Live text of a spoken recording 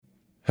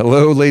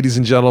Hello, ladies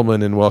and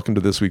gentlemen, and welcome to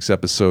this week's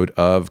episode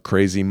of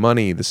Crazy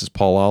Money. This is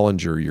Paul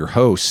Ollinger, your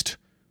host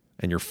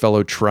and your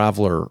fellow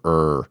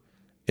traveler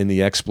in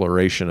the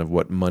exploration of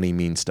what money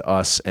means to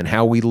us and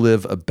how we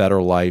live a better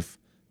life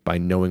by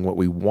knowing what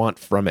we want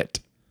from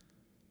it.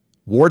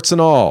 Warts and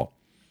all.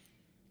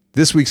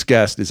 This week's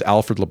guest is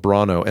Alfred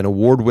Librano, an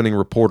award-winning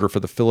reporter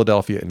for the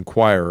Philadelphia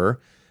Inquirer.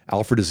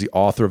 Alfred is the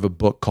author of a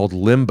book called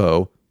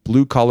Limbo: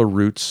 Blue Collar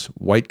Roots,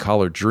 White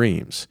Collar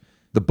Dreams.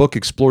 The book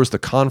explores the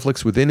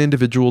conflicts within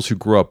individuals who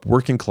grow up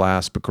working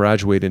class but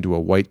graduate into a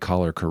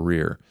white-collar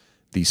career.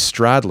 These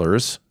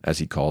straddlers, as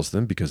he calls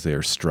them, because they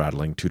are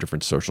straddling two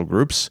different social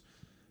groups,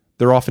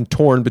 they're often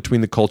torn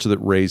between the culture that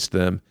raised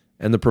them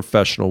and the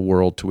professional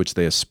world to which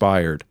they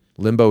aspired.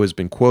 Limbo has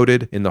been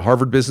quoted in the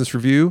Harvard Business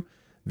Review,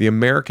 the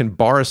American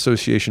Bar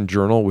Association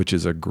Journal, which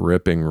is a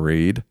gripping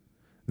read,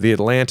 The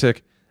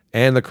Atlantic,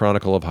 and the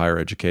Chronicle of Higher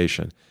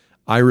Education.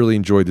 I really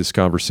enjoyed this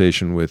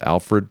conversation with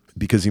Alfred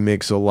because he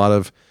makes a lot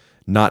of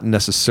not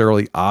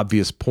necessarily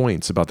obvious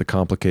points about the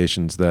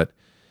complications that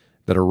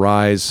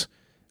arise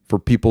for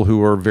people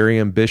who are very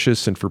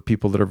ambitious and for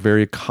people that are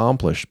very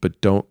accomplished but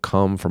don't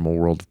come from a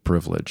world of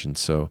privilege. And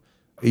so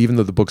even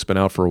though the book's been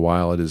out for a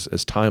while, it is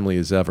as timely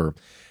as ever.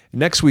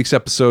 Next week's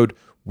episode,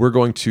 we're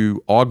going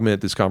to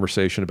augment this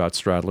conversation about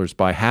straddlers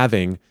by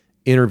having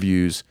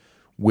interviews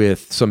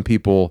with some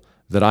people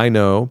that I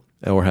know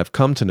or have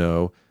come to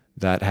know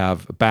that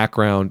have a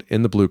background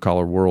in the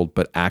blue-collar world,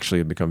 but actually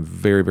have become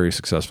very, very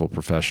successful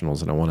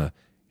professionals, and I want to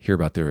hear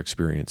about their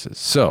experiences.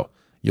 So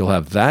you'll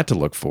have that to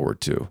look forward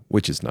to,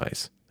 which is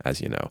nice, as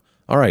you know.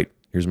 All right,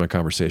 here's my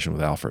conversation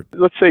with Alfred.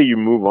 Let's say you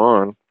move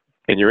on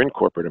and you're in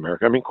corporate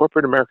America. I mean,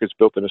 corporate America is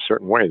built in a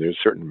certain way. There's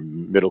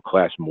certain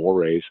middle-class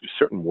mores,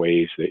 certain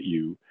ways that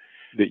you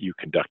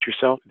conduct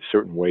yourself,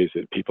 certain ways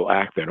that people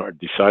act that are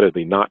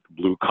decidedly not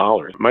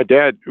blue-collar. My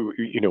dad,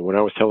 when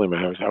I was telling him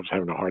I was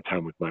having a hard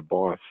time with my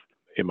boss,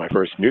 in my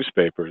first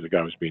newspaper, the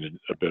guy was being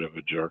a bit of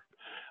a jerk.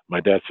 My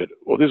dad said,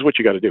 "Well, this is what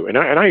you got to do," and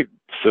I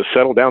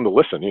settled down to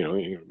listen.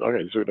 Okay,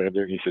 this is what I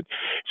do. He said,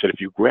 if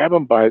you grab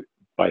him by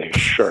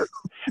his shirt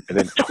and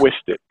then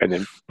twist it and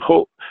then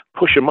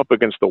push him up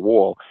against the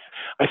wall.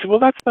 I said, well,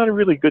 that's not a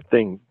really good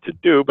thing to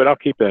do, but I'll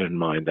keep that in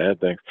mind,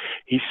 Dad. Thanks.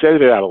 He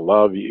said it out of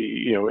love,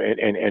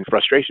 and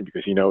frustration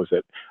because he knows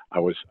that I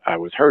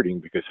was hurting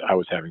because I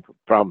was having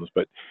problems.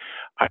 But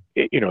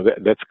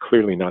that's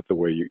clearly not the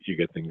way you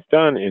get things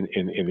done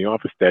in the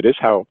office. That is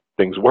how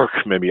things work,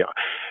 maybe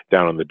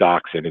down on the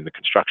docks and in the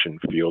construction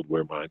field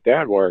where my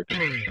dad worked.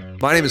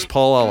 My name is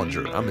Paul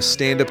Ollinger. I'm a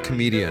stand-up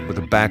comedian with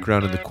a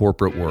background in the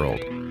corporate world.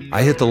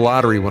 I hit the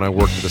lottery when I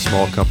worked at a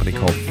small company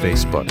called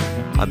Facebook.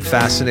 I'm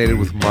fascinated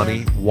with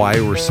money,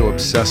 why we're so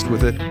obsessed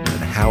with it, and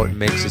how it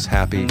makes us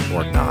happy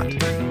or not.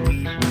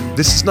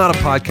 This is not a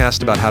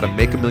podcast about how to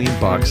make $1 million,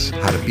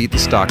 how to beat the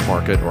stock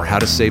market, or how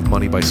to save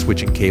money by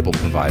switching cable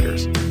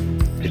providers.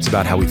 It's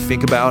about how we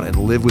think about and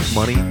live with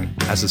money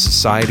as a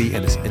society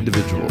and as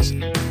individuals.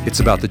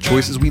 It's about the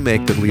choices we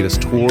make that lead us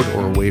toward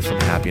or away from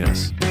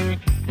happiness.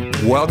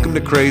 Welcome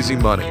to Crazy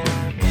Money.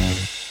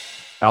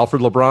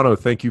 Alfred Librano,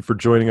 thank you for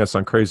joining us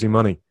on Crazy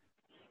Money.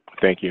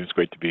 Thank you. It's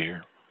great to be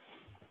here.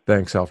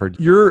 Thanks, Alfred.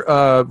 You're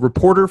a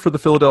reporter for the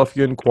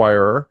Philadelphia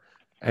Inquirer,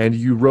 and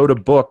you wrote a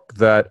book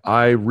that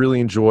I really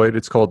enjoyed.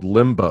 It's called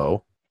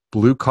Limbo: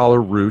 Blue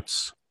Collar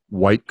Roots,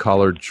 White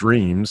Collar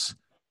Dreams.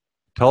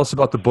 Tell us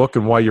about the book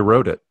and why you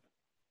wrote it.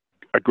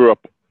 I grew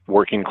up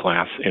working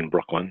class in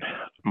Brooklyn.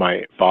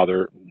 My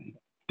father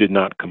did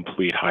not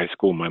complete high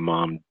school. My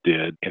mom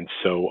did. And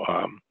so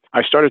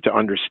I started to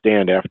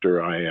understand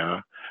after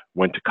I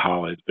went to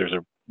college, there's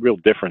a real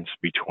difference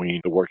between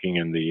the working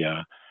and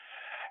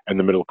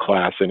the middle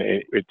class. And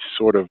it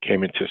sort of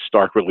came into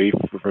stark relief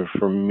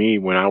for me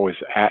when I was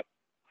at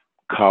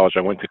college.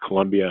 I went to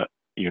Columbia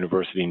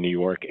University in New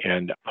York,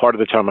 and part of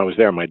the time I was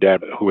there, my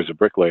dad, who was a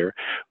bricklayer,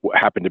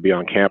 happened to be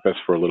on campus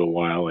for a little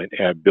while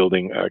and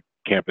building a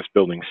campus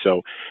building.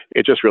 So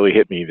it just really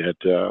hit me that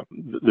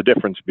the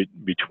difference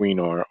between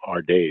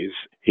our days.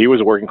 He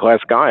was a working class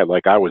guy,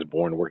 like I was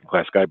born a working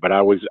class guy, but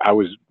I was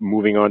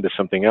moving on to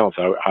something else.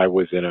 I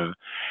was in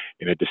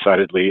a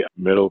decidedly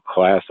middle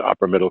class,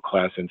 upper middle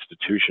class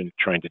institution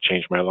trying to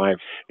change my life.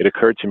 It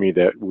occurred to me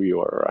that we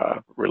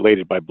are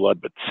related by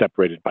blood but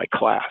separated by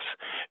class.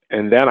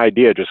 And that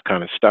idea just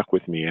kind of stuck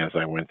with me as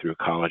I went through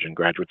college and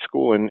graduate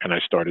school, and I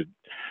started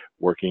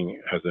working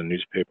as a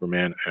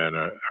newspaperman and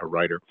a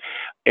writer.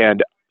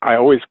 And I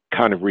always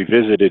kind of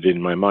revisited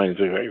in my mind,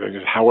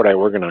 how would I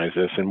organize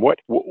this? And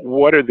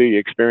what are the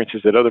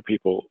experiences that other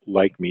people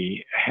like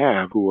me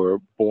have who are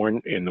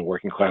born in the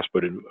working class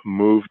but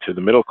moved to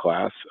the middle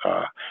class?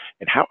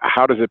 And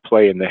how does it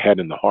play in the head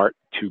and the heart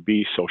to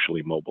be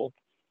socially mobile?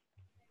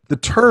 The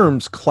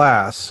terms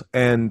class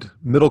and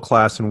middle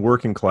class and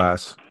working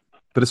class,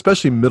 but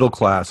especially middle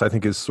class, I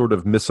think is sort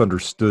of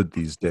misunderstood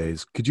these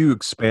days. Could you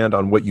expand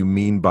on what you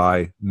mean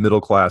by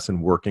middle class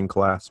and working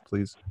class,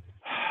 please?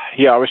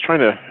 Yeah, I was trying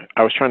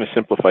to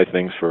simplify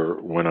things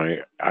for when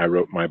I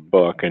wrote my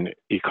book, and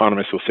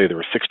economists will say there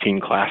were 16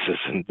 classes,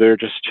 and there are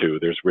just two.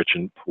 There's rich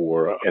and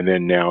poor, and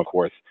then now, of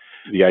course,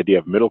 The idea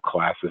of middle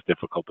class is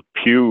difficult.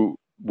 Pew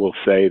will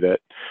say that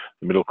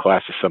the middle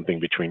class is something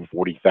between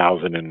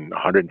 40,000 and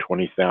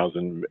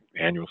 120,000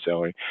 annual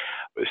salary.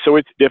 So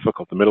it's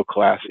difficult. The middle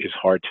class is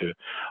hard to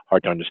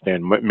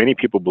understand. Many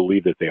people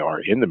believe that they are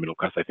in the middle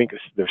class. I think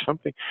there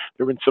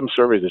have been some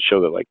surveys that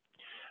show that like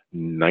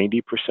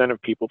 90%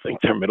 of people think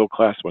they're middle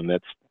class, when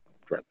that's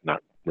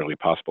not really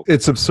possible.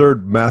 It's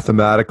absurd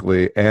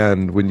mathematically.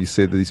 And when you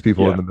say that these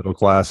people in the middle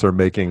class are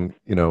making,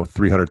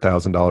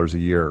 $300,000 a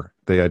year,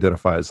 they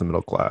identify as the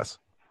middle class.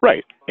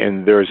 Right.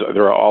 And there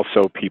are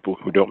also people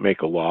who don't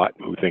make a lot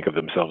who think of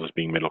themselves as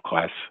being middle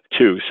class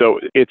too. So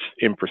it's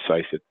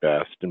imprecise at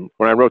best. And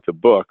when I wrote the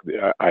book,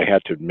 I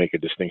had to make a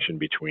distinction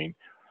between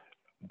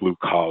blue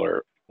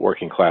collar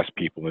working class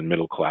people and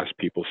middle class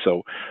people.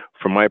 So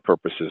for my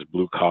purposes,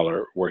 blue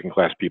collar working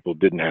class people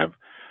didn't have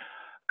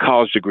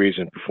college degrees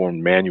and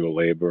performed manual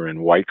labor,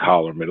 and white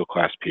collar middle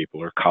class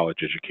people are college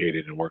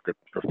educated and work at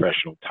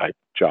professional type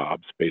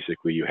jobs.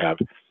 Basically, you have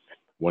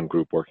one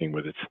group working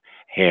with its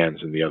hands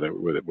and the other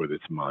with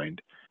its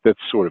mind. That's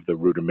sort of the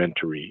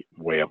rudimentary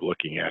way of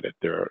looking at it.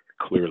 There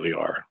clearly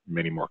are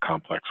many more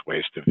complex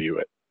ways to view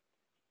it.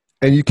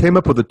 And you came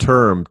up with a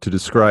term to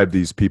describe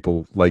these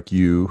people like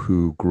you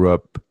who grew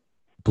up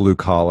blue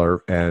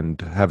collar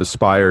and have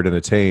aspired and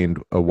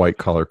attained a white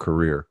collar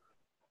career.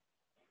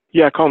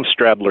 Yeah, I call them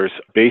straddlers,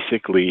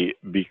 basically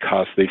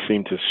because they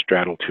seem to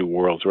straddle two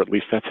worlds, or at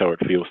least that's how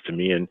it feels to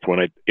me. And when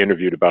I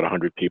interviewed about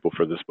 100 people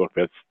for this book,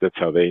 that's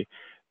how they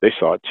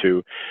saw it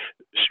too,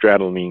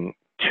 straddling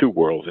two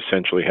worlds,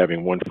 essentially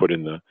having one foot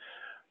in the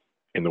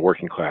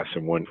working class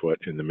and one foot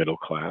in the middle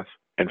class.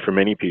 And for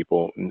many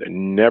people,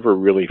 never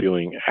really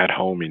feeling at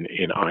home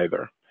in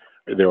either.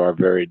 There are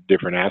very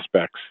different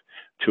aspects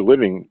to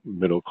living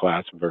middle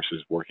class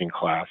versus working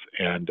class.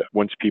 And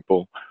once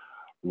people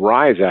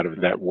rise out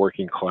of that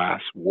working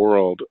class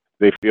world,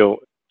 they feel,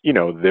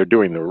 they're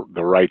doing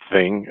the right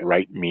thing,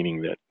 right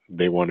meaning that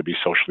they want to be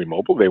socially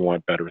mobile, they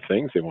want better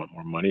things, they want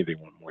more money, they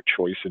want more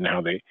choice in how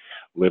they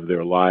live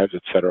their lives,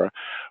 etc.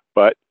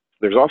 But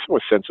there's also a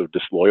sense of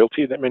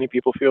disloyalty that many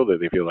people feel,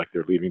 that they feel like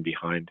they're leaving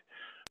behind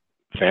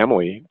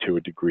family to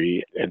a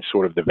degree and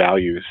sort of the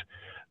values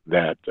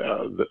that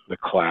the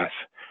class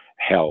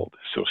held.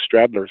 So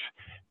straddlers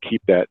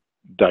keep that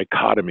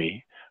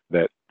dichotomy,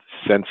 that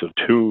sense of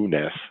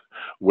two-ness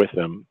with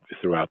them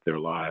throughout their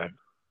lives.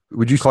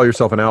 Would you call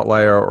yourself an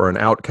outlier or an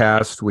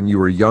outcast when you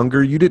were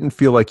younger? You didn't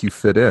feel like you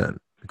fit in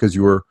because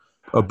you were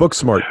a book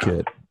smart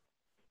kid.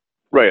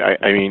 Right.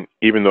 I mean,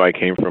 even though I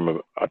came from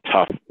a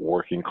tough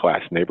working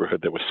class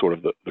neighborhood that was sort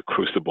of the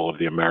crucible of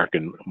the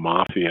American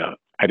mafia,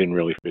 I didn't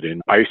really fit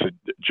in. I used to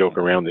joke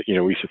around that, we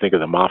used to think of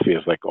the mafia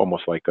as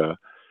almost like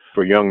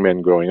for young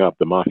men growing up,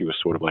 the mafia was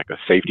sort of like a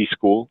safety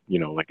school.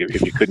 Like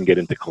if you couldn't get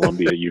into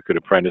Columbia, you could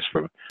apprentice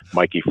for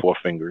Mikey Four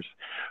Fingers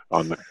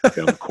on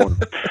the corner.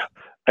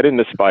 I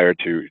didn't aspire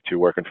to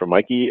working for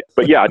Mikey,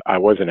 but yeah, I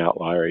was an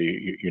outlier.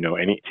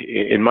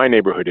 In my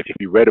neighborhood, if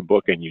you read a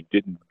book and you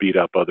didn't beat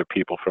up other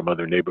people from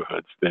other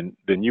neighborhoods, then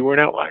you were an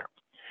outlier.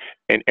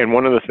 And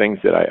one of the things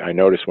that I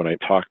noticed when I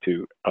talked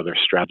to other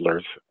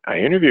straddlers I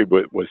interviewed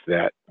with was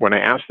that when I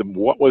asked them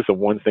what was the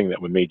one thing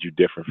that made you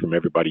different from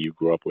everybody you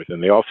grew up with,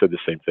 and they all said the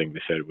same thing.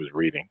 They said it was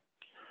reading,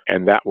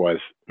 and that was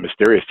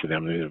mysterious to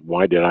them. They said,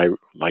 why did I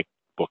like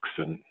books,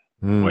 and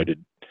why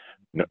did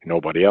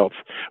nobody else?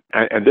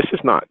 And this is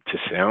not to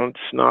sound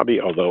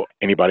snobby, although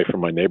anybody from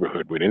my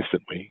neighborhood would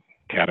instantly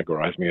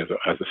categorize me as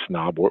a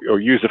snob, or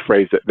use a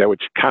phrase that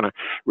would kind of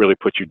really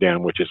put you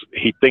down, which is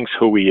he thinks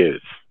who he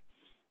is.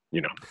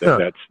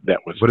 That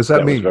was what does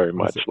that mean? Was very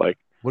much like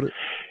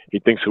he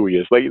thinks who he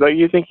is. Like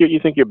you think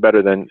you're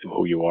better than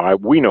who you are.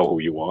 We know who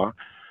you are,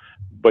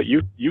 but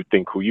you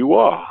think who you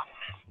are.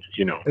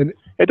 And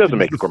it doesn't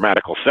make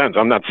grammatical sense.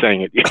 I'm not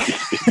saying it.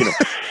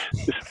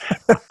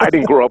 I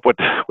didn't grow up with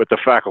the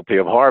faculty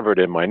of Harvard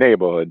in my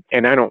neighborhood,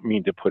 and I don't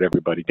mean to put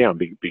everybody down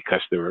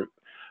because there are a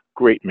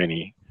great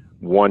many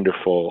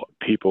wonderful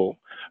people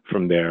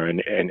from there,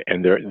 and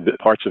there are the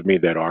parts of me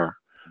that are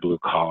blue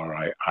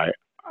collar.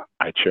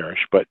 I cherish.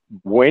 But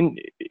when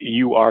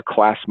you are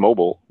class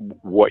mobile,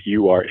 what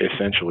you are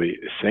essentially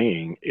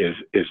saying is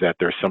that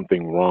there's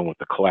something wrong with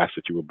the class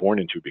that you were born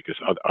into, because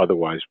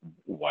otherwise,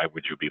 why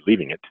would you be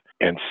leaving it?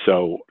 And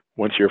so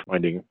once you're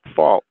finding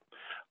fault,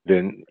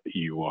 then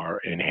you are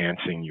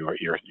enhancing your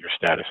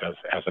status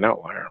as an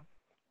outlier.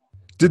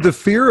 Did the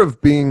fear of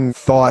being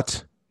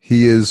thought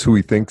he is who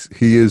he thinks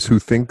he is who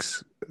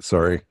thinks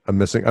Sorry, I'm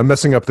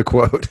messing up the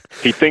quote.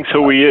 He thinks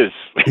who he is.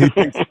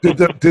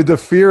 Did the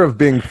fear of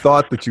being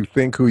thought that you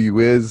think who you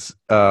is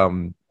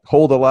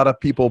hold a lot of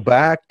people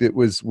back? It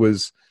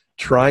was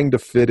trying to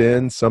fit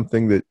in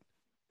something that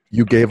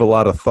you gave a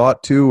lot of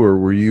thought to, or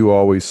were you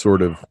always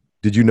sort of,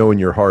 did you know in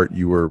your heart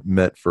you were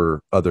meant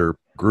for other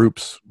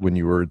groups when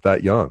you were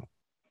that young?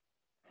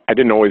 I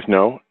didn't always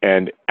know.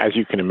 And as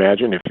you can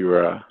imagine, if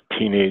you're a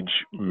teenage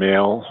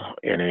male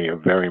in a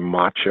very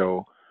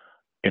macho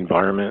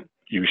environment,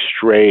 you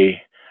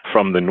stray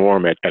from the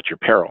norm at your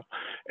peril.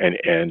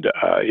 and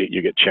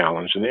you get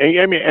challenged. And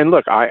I mean, and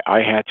look,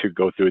 I had to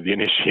go through the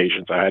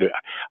initiations. I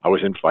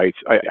was in fights.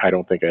 I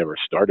don't think I ever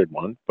started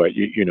one, but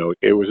you know,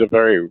 it was a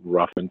very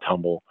rough and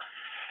tumble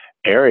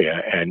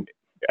area. And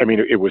I mean,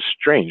 it was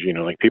strange, you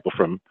know, like people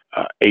from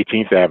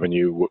 18th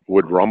Avenue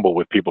would rumble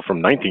with people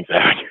from 19th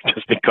Avenue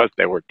just because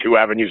there were two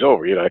avenues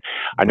over. You know,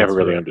 I never That's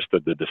really right.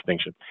 understood the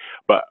distinction.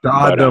 But The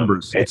odd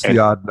numbers. It's the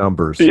odd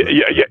numbers.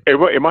 yeah,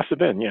 it must have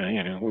been. Yeah,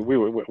 you know, we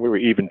were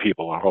even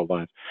people our whole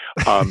lives.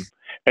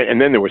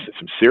 And then there was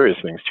some serious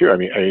things too. I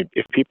mean,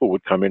 if people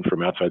would come in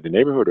from outside the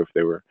neighborhood, or if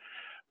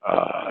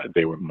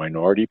they were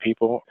minority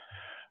people,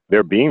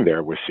 their being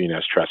there was seen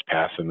as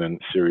trespass, and then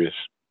serious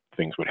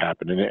things would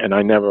happen. And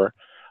I never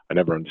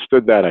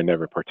understood that. I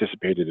never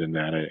participated in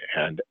that.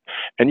 And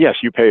yes,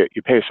 you pay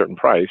a certain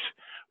price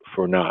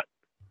for not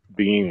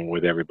being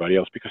with everybody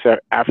else, because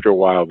after a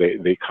while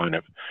they kind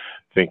of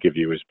think of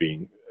you as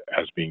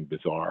being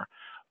bizarre.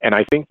 And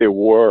I think there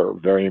were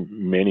very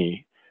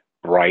many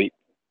bright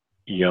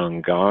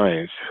young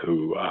guys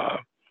who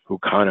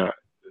kind of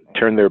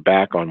turned their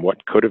back on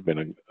what could have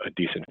been a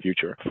decent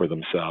future for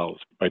themselves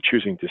by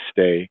choosing to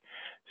stay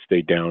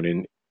down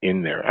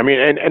in there. I mean,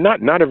 and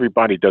not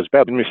everybody does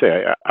bad. Let me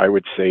say, I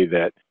would say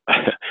that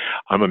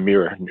I'm a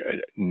mere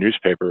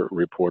newspaper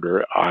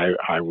reporter.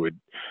 I would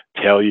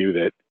tell you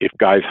that if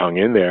guys hung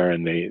in there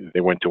and they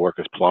went to work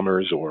as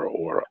plumbers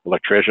or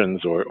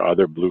electricians or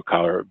other blue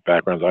collar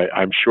backgrounds,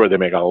 I'm sure they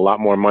make a lot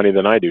more money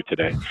than I do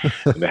today,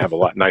 and they have a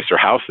lot nicer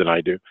house than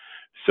I do.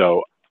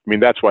 So, I mean,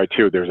 that's why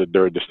too.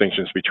 There are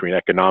distinctions between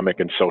economic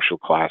and social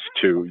class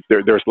too.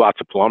 There's lots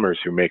of plumbers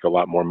who make a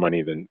lot more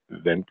money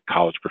than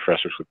college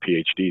professors with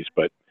PhDs,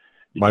 but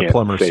you My can't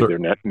plumber say they're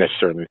not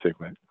necessarily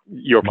thinking.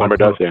 Your plumber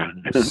does, yeah.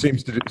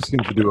 seems to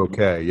do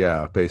okay,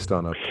 yeah, based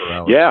on a per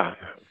hour. Yeah.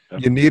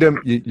 You need them.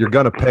 You're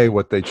going to pay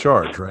what they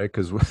charge, right?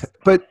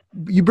 But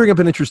you bring up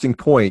an interesting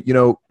point. You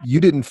know, you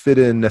didn't fit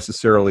in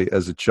necessarily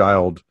as a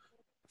child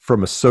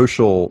from a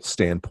social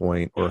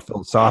standpoint or a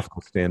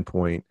philosophical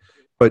standpoint,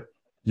 but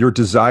your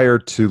desire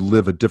to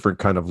live a different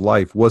kind of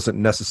life wasn't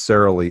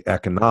necessarily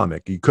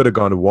economic. You could have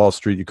gone to Wall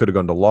Street, you could have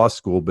gone to law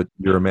school, but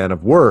you're a man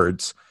of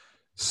words.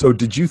 So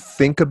did you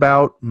think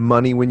about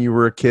money when you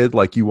were a kid?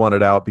 Like you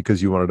wanted out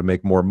because you wanted to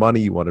make more money,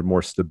 you wanted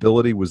more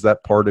stability? Was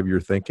that part of your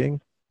thinking?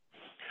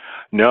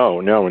 No,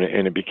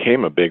 and it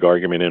became a big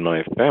argument in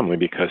my family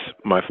because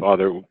my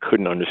father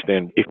couldn't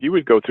understand. If you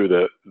would go through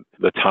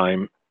the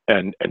time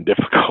and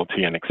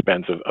difficulty and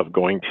expense of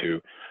going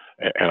to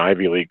an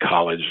Ivy League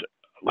college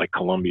like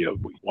Columbia,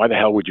 why the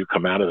hell would you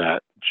come out of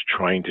that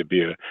trying to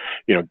be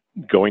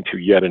going to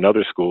yet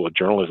another school, a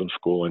journalism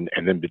school, and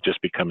then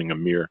just becoming a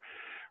mere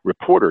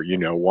reporter? You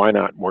know, why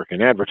not work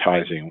in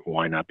advertising?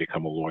 Why not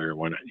become a lawyer?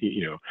 Why not,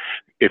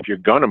 if you're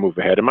going to move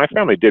ahead? And my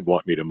family did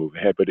want me to move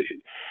ahead, but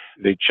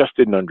they just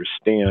didn't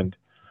understand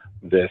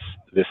this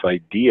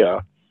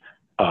idea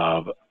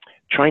of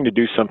trying to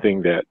do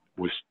something that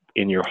was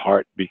in your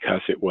heart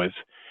because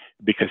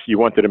you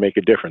wanted to make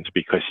a difference,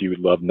 because you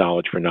love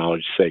knowledge for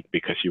knowledge's sake,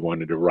 because you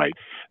wanted to write.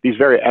 These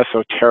very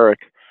esoteric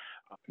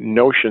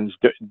notions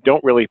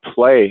don't really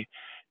play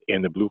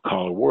in the blue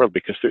collar world,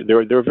 because there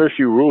are very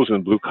few rules in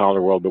the blue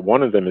collar world, but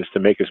one of them is to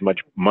make as much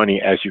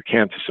money as you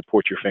can to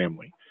support your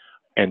family.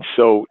 And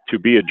so to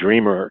be a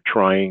dreamer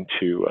trying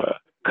to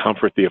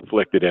comfort the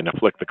afflicted and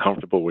afflict the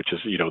comfortable, which is,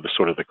 the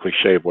sort of the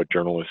cliche of what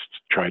journalists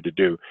tried to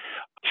do,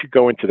 to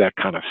go into that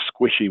kind of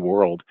squishy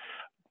world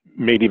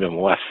made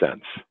even less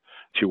sense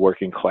to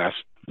working class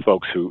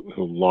folks who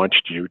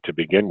launched you to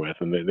begin with.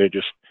 And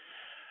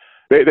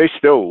they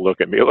still look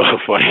at me a little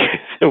funny.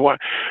 Why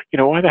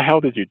the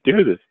hell did you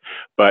do this?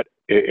 But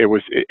it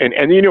was, and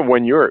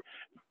when you're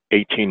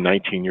 18,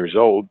 19 years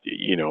old,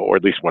 or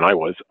at least when I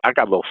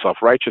got a little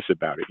self-righteous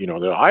about it.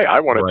 I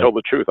want to tell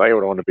the truth. I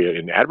don't want to be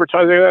in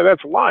advertising.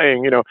 That's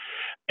lying,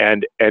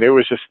 and it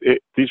was just,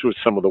 these were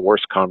some of the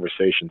worst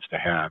conversations to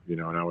have,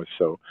 and I was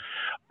so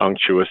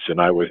unctuous, and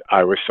I was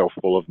so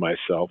full of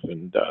myself.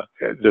 And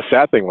the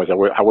sad thing was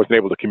I wasn't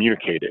able to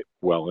communicate it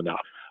well enough.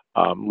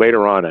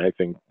 Later on, I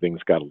think things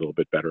got a little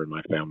bit better in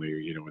my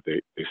family.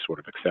 They sort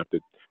of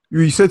accepted.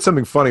 You said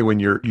something funny when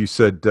you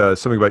said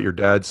something about your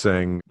dad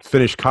saying,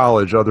 finish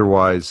college,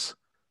 otherwise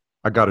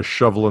I got a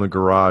shovel in the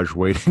garage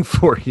waiting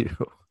for you.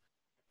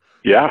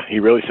 Yeah, he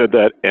really said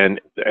that. And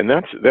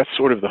that's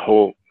sort of the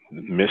whole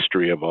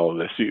mystery of all of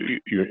this.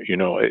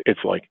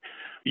 It's like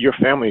your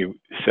family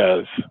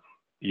says,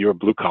 your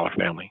blue collar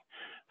family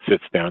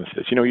sits down and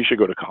says, you should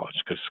go to college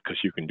because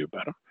you can do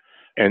better.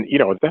 And,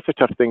 that's a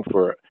tough thing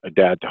for a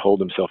dad to hold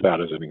himself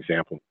out as an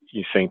example.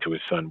 He's saying to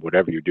his son,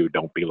 whatever you do,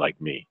 don't be like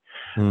me.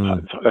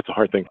 So that's a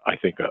hard thing, I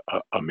think,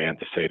 a man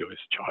to say to his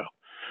child,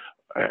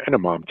 and a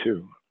mom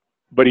too.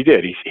 But he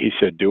did. He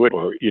said, do it,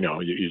 or,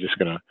 you're just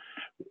going to,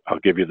 I'll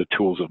give you the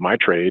tools of my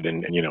trade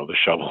and the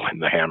shovel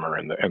and the hammer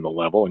and the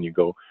level, and you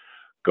go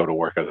to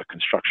work as a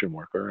construction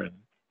worker and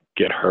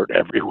get hurt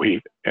every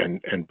week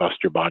and bust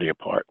your body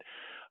apart.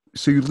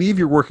 So you leave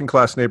your working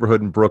class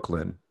neighborhood in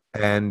Brooklyn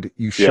and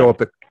you show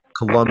up at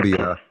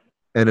Columbia,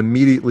 and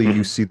immediately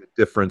you see the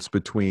difference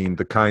between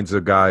the kinds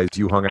of guys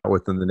you hung out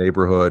with in the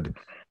neighborhood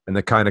and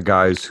the kind of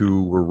guys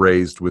who were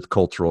raised with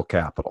cultural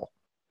capital.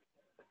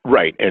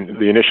 Right. And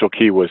the initial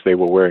key was they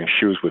were wearing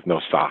shoes with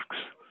no socks.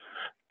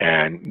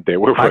 And they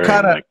were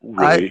wearing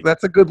really...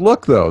 That's a good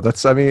look, though.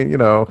 That's...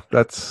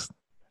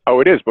 Oh,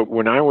 it is. But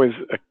when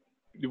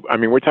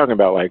we're talking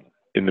about like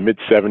in the mid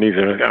 70s,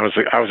 and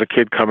I was a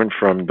kid coming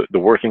from the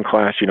working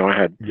class. I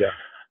had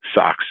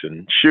socks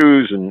and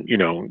shoes and,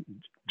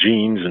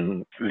 jeans.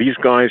 And these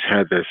guys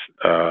had this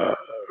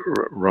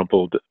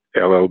rumpled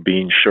LL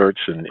Bean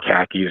shirts and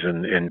khakis,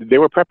 and they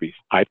were preppies.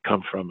 I'd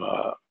come from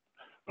a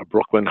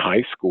Brooklyn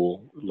high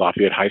school,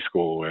 Lafayette High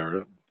School,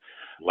 where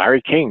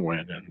Larry King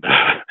went,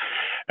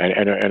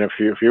 and a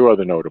few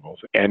other notables.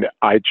 And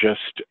I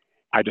just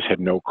had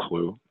no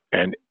clue.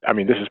 And I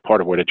mean, this is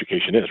part of what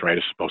education is, right?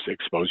 It's supposed to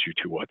expose you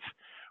to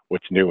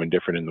what's new and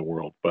different in the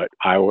world. But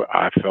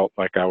I felt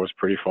like I was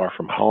pretty far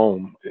from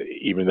home,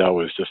 even though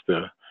it was just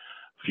a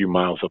few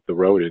miles up the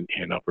road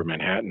in Upper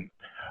Manhattan.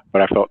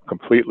 But I felt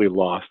completely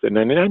lost. And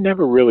then I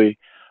never really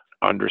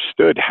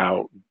understood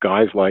how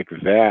guys like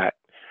that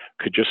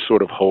could just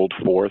sort of hold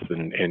forth,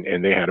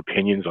 and they had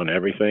opinions on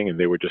everything, and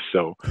they were just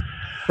so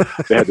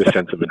they had this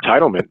sense of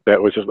entitlement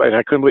that was just, and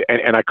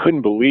I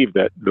couldn't believe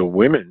that the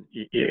women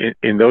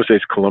in those days,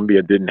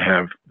 Columbia didn't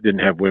have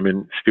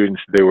women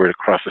students. They were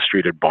across the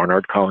street at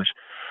Barnard College.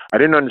 I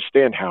didn't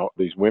understand how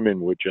these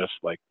women would just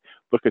like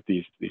look at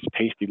these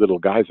pasty little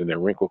guys in their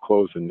wrinkled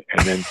clothes and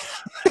then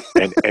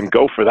and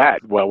go for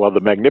that. Well,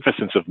 the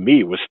magnificence of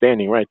me was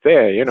standing right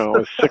there. A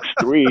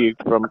 6'3"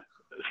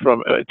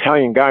 from an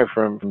Italian guy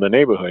from the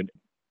neighborhood.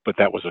 But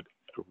that was a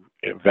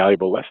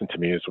valuable lesson to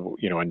me, is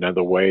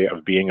another way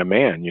of being a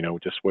man.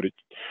 Just what it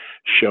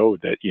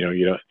showed, that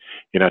you're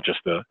not just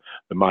the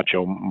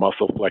macho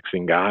muscle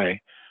flexing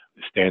guy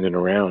standing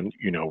around.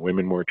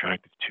 Women were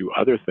attracted to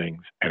other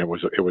things, and it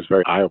was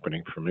very eye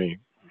opening for me.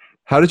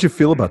 How did you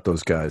feel about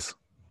those guys?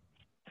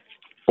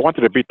 I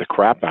wanted to beat the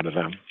crap out of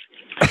them,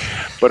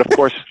 but of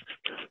course,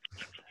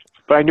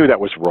 I knew that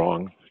was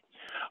wrong.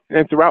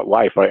 And throughout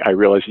life, I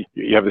realized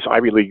you have this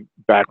Ivy League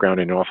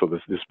background and also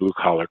this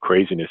blue-collar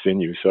craziness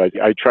in you. So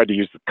I tried to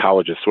use the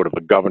college as sort of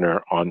a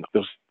governor on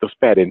those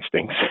bad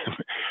instincts.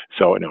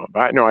 So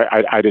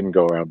I didn't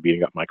go around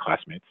beating up my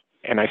classmates.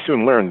 And I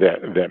soon learned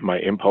that my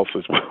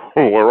impulses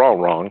were all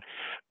wrong,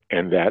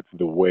 and that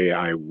the way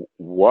I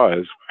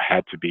was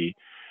had to be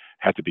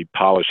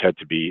polished, had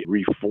to be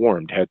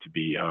reformed, had to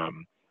be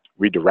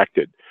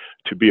redirected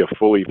to be a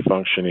fully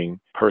functioning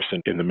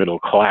person in the middle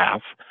class.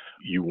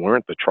 You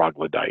weren't the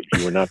troglodyte.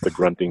 You were not the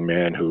grunting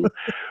man who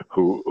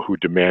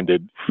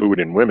demanded food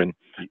and women.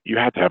 You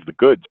had to have the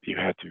goods. You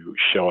had to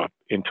show up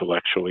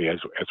intellectually as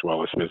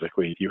well as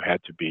physically. You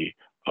had to be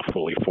a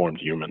fully formed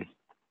human.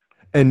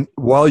 And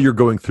while you're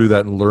going through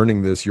that and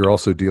learning this, you're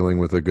also dealing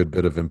with a good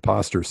bit of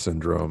imposter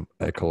syndrome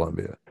at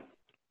Columbia.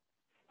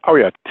 Oh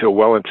yeah, till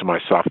well into my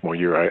sophomore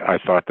year, I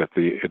thought that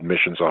the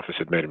admissions office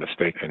had made a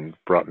mistake and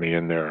brought me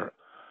in there.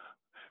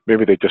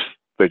 Maybe they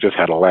just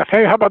had a laugh.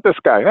 Hey, how about this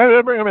guy? Hey,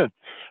 bring him in.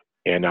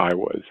 And I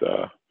was,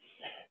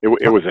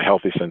 it was a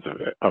healthy sense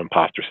of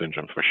imposter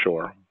syndrome for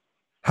sure.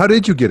 How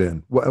did you get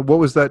in? What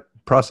was that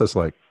process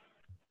like?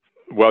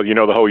 Well,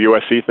 the whole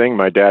USC thing.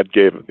 My dad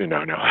gave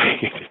no.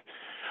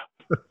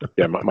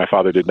 Yeah, my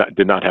father did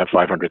not have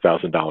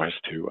 $500,000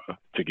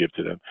 to give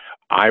to them.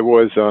 I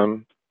was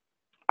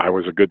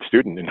a good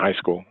student in high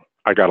school.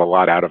 I got a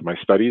lot out of my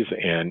studies,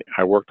 and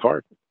I worked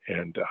hard.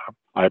 And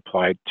I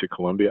applied to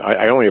Columbia.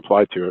 I only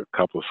applied to a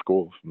couple of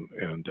schools,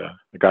 and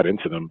I got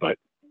into them, but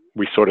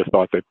we sort of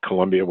thought that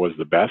Columbia was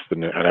the best,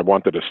 and I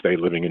wanted to stay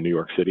living in New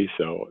York City,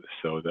 so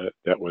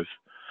that was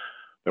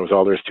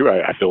all there is to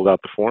it. I filled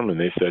out the form, and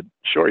they said,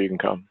 "Sure, you can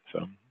come."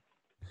 So,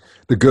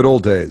 the good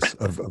old days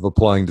of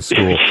applying to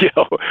school.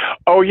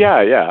 Oh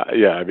yeah.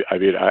 I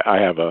mean, I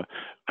have a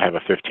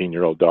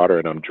 15-year-old daughter,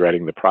 and I'm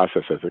dreading the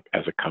process as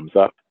it comes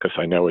up, because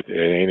I know it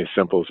ain't as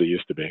simple as it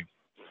used to be.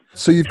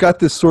 So you've got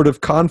this sort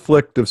of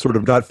conflict of sort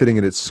of not fitting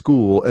in at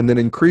school, and then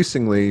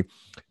increasingly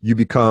you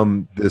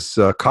become this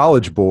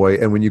college boy,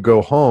 and when you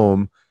go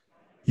home,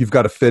 you've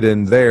got to fit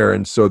in there.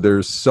 And so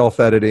there's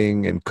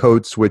self-editing and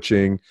code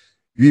switching.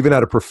 You even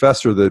had a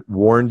professor that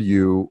warned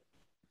you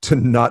to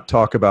not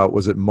talk about,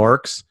 was it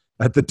Marx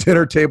at the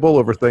dinner table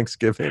over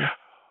Thanksgiving?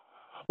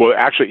 Well,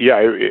 actually,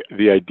 yeah,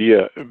 the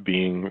idea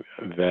being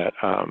that,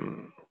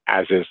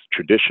 as is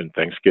tradition,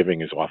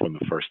 Thanksgiving is often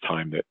the first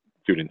time that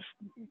students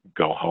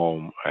go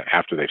home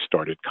after they've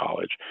started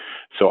college.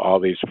 So all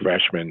these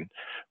freshmen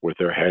with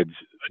their heads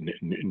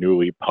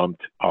newly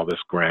pumped, all this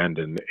grand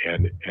and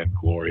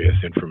glorious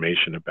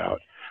information about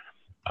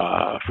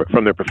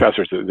from their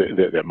professors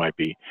that might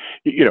be,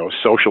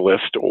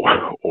 socialist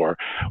or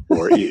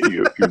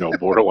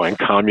borderline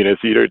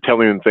communist,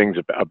 telling them things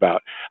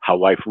about how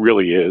life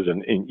really is.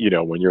 And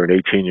when you're an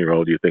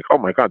 18-year-old, you think, oh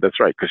my God, that's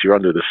right, because you're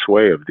under the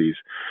sway of these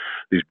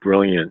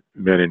brilliant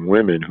men and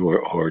women who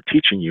are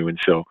teaching you. And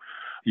so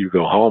you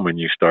go home and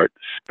you start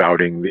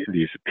spouting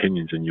these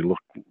opinions, and you look,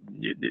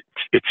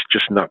 it's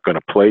just not going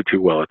to play too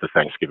well at the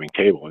Thanksgiving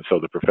table. And so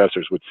the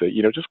professors would say,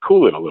 just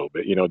cool it a little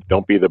bit,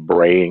 don't be the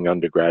braying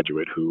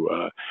undergraduate who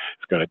is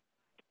going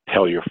to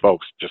tell your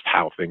folks just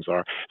how things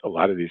are. A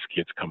lot of these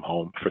kids come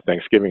home for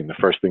Thanksgiving. The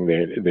first thing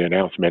they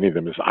announce, many of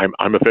them, is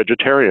I'm a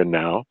vegetarian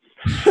now,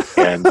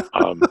 and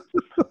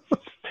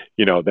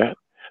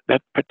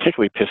that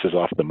particularly pisses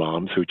off the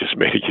moms who just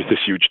made you this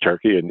huge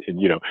turkey, and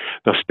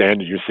they'll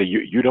stand and you say,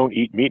 you don't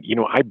eat meat.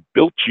 I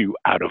built you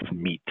out of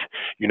meat.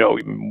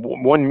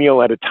 One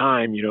meal at a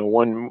time.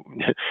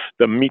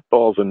 The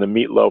meatballs and the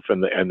meatloaf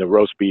and the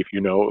roast beef.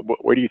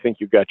 Where do you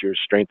think you got your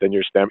strength and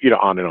your stamina?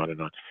 On and on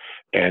and on.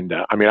 And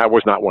I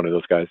was not one of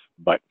those guys,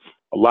 but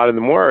a lot of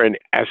them were. And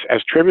as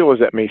trivial as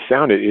that may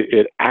sound,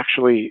 it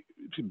actually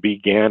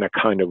began a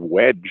kind of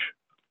wedge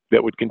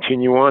that would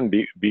continue on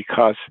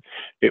because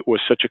it was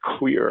such a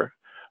clear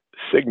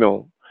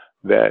signal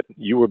that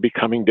you were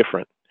becoming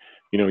different.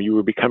 You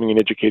were becoming an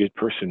educated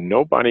person.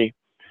 Nobody,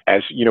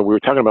 as we were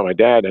talking about my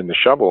dad and the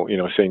shovel,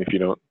 saying, if you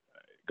don't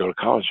go to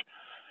college,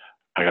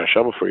 I got a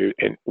shovel for you.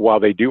 And while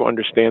they do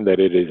understand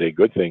that it is a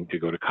good thing to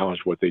go to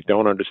college, what they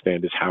don't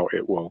understand is how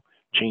it will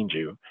change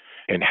you,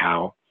 and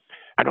how,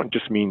 I don't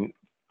just mean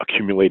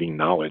accumulating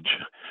knowledge,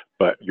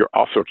 but you're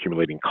also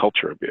accumulating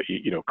culture,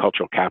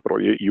 cultural capital.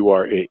 You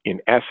are, in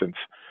essence,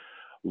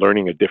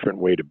 learning a different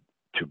way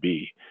to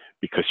be,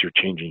 because you're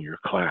changing your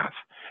class.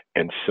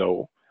 And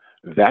so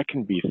that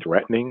can be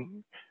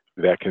threatening.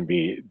 That can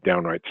be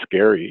downright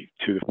scary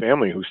to the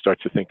family, who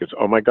starts to think,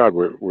 oh my God,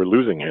 we're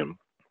losing him.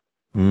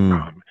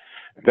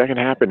 That can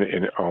happen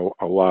in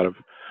a lot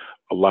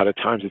of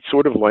times. It's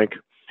sort of like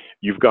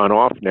you've gone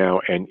off now,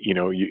 and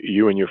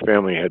you and your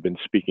family had been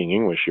speaking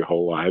English your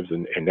whole lives,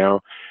 and now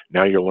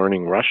you're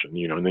learning Russian,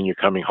 and then you're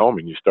coming home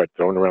and you start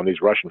throwing around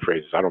these Russian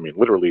phrases. I don't mean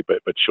literally,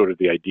 but sort of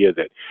the idea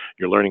that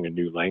you're learning a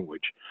new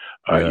language,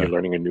 you're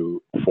learning a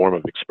new form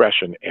of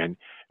expression, and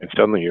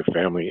suddenly your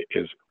family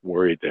is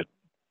worried that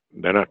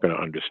they're not going to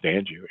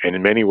understand you. And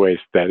in many ways,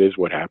 that is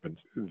what happens.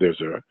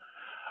 There's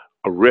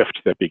a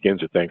rift that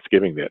begins at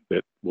Thanksgiving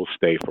that will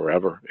stay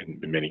forever in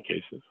many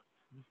cases.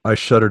 I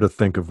shudder to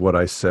think of what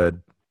I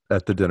said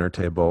at the dinner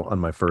table on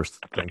my first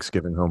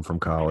Thanksgiving home from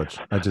college.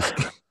 I just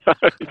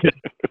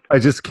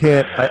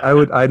can't.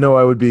 I know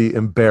I would be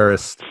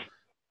embarrassed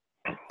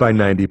by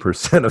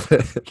 90% of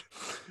it.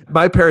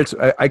 My parents,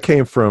 I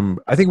came from,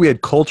 I think we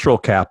had cultural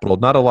capital,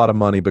 not a lot of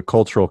money, but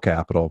cultural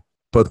capital.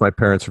 Both my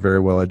parents are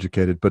very well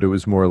educated, but it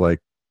was more like,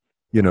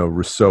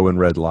 Rousseau and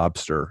Red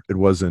Lobster. It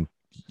wasn't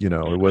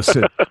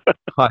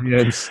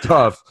high-end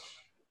stuff.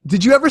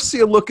 Did you ever see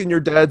a look in your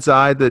dad's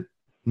eye that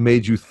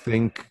made you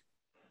think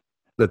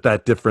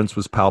that difference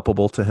was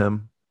palpable to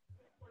him,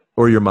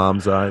 or your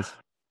mom's eyes?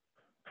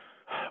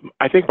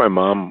 I think my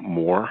mom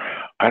more.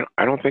 I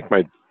don't think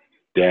my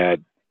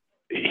dad,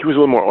 he was a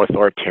little more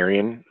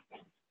authoritarian,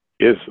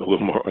 is a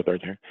little more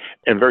authoritarian,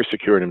 and very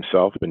secure in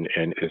himself and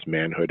his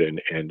manhood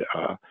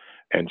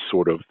and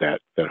sort of that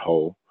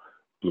whole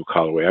blue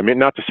collar way. I mean,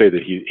 not to say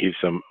that he's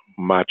some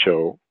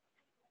macho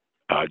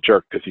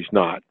jerk, because he's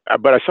not.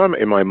 But I saw him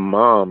in my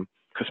mom,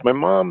 because my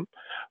mom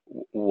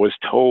was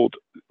told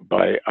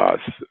by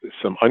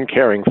some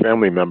uncaring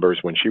family members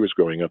when she was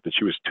growing up that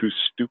she was too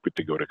stupid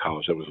to go to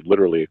college. That was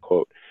literally a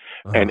quote.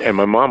 And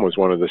my mom was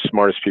one of the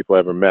smartest people I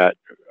ever met,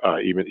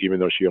 even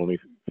though she only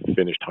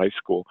finished high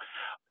school.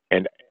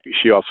 And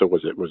she also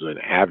was an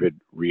avid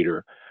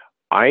reader.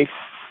 I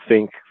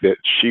think that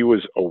she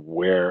was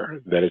aware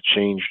that a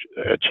change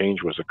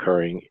was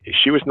occurring.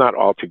 She was not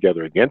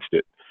altogether against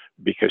it,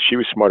 because she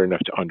was smart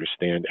enough to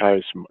understand. I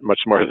was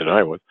much smarter than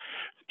I was,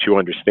 to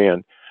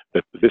understand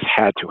that this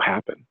had to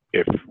happen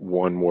if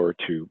one were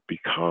to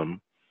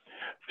become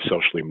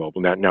socially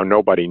mobile. Now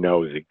nobody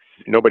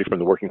from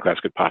the working class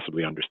could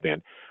possibly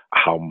understand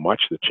how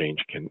much the change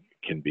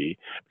can be,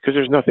 because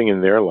there's nothing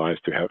in their lives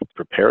to have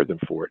prepared them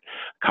for it.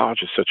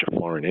 College is such a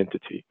foreign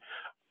entity.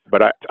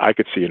 But I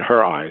could see in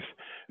her eyes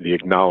the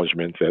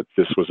acknowledgement that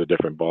this was a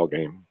different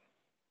ballgame.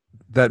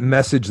 That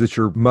message that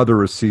your mother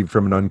received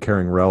from an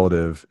uncaring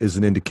relative is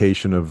an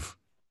indication of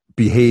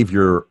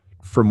behavior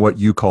from what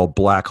you call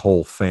black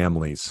hole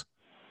families.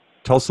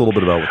 Tell us a little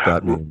bit about what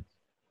that means.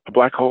 A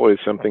black hole is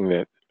something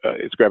that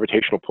its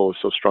gravitational pull is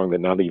so strong that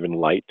not even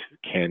light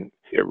can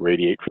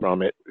irradiate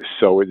from it.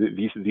 So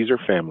these are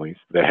families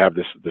that have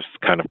this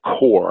kind of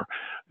core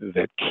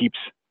that keeps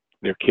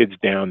their kids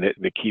down,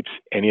 that keeps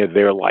any of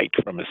their light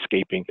from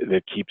escaping,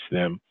 that keeps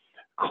them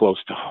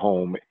close to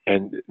home.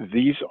 And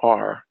these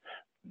are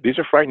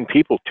frightened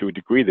people to a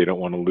degree. They don't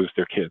want to lose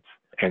their kids.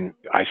 And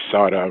I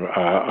saw it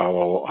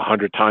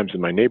 100 times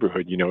in my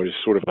neighborhood. It is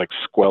sort of like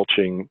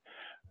squelching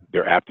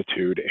their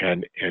aptitude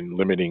and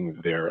limiting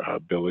their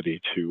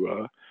ability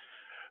to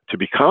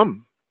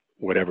become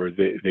whatever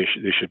they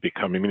should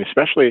become. I mean,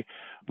 especially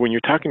when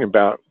you're talking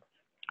about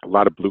a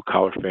lot of blue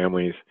collar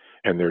families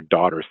and their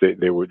daughters,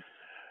 they would,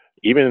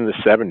 even in the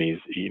 70s,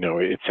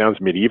 it sounds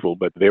medieval,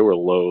 but they were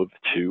loath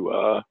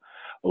to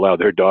allow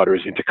their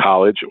daughters into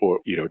college, or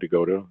to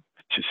go to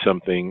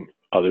something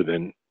other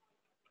than,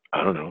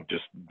 I don't know,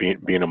 just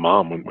being a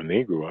mom when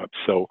they grew up.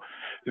 So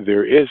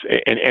there is,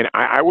 and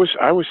I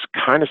was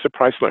kind of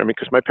surprised to learn. I mean,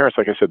 because my parents,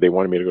 like I said, they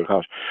wanted me to go to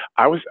college.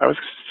 I was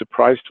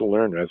surprised to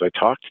learn, as I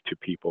talked to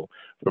people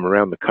from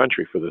around the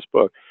country for this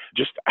book,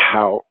 just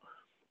how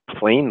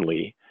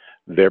plainly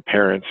their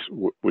parents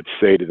would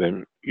say to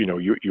them,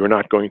 you're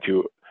not going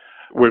to,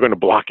 we're going to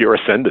block your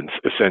ascendance,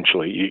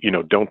 essentially.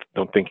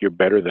 Don't think you're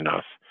better than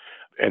us.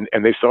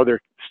 And they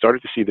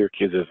started to see their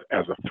kids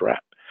as a threat.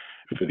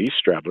 For these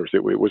Stradlers,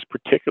 it was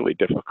particularly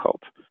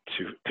difficult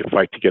to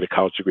fight to get a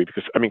college degree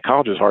because,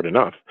 college is hard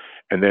enough.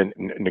 And then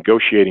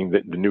negotiating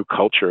the new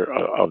culture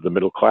of the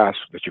middle class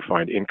that you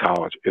find in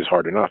college is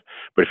hard enough.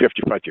 But if you have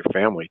to fight your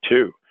family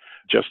too,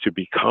 just to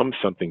become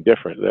something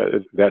different,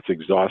 that's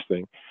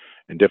exhausting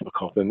and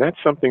difficult. And that's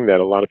something that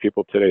a lot of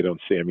people today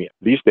don't see.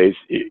 These days,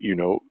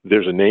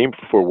 there's a name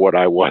for what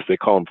I was. They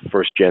call them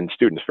first-gen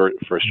students,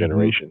 first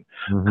generation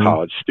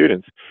college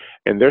students.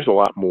 And there's a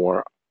lot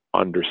more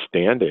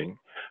understanding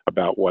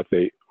about what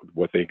they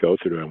go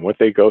through, and what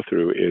they go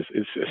through is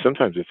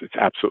sometimes it's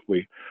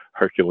absolutely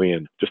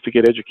Herculean just to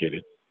get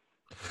educated.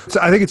 So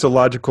I think it's a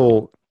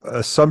logical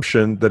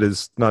assumption that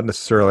is not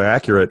necessarily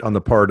accurate on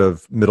the part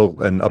of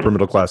middle and upper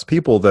middle class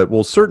people that,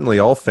 well, certainly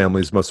all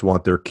families must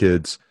want their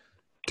kids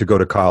to go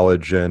to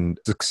college and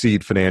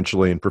succeed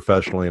financially and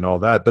professionally and all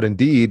that. But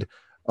indeed,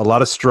 a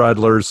lot of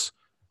Stradlers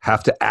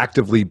have to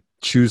actively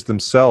choose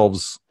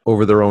themselves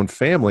over their own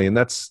family, and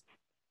that's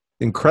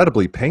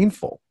incredibly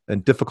painful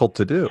and difficult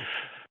to do.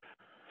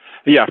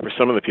 Yeah, for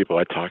some of the people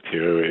I talked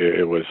to,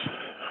 it was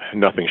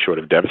nothing short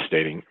of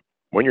devastating.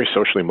 When you're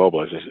socially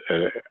mobile, as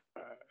I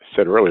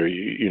said earlier,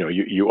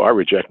 you are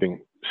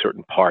rejecting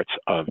certain parts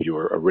of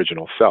your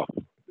original self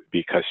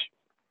because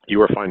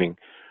you are finding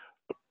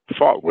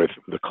fault with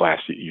the class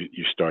that you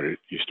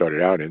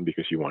started out in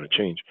because you want to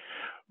change.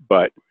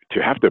 But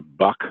to have to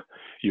buck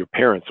your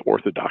parents'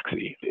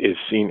 orthodoxy is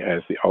seen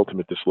as the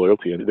ultimate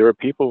disloyalty. And there are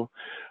people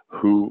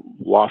who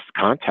lost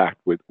contact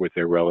with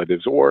their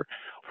relatives, or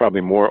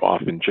probably more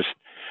often just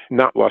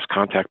not lost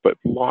contact, but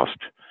lost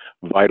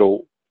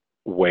vital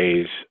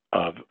ways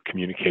of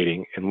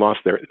communicating and lost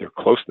their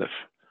closeness,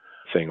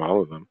 saying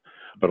all of them.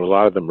 But a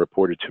lot of them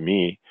reported to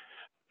me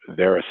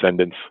their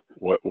ascendance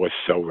was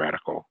so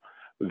radical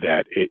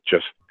that it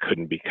just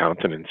couldn't be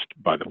countenanced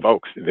by the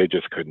folks. They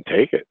just couldn't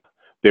take it.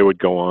 They would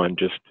go on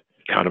just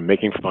kind of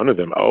making fun of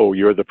them. Oh,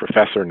 you're the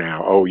professor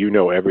now. Oh, you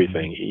know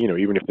everything.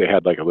 Even if they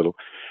had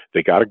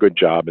they got a good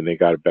job and they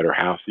got a better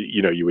house,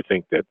 you would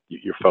think that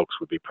your folks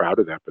would be proud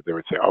of that, but they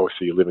would say, oh,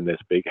 so you live in this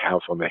big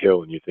house on the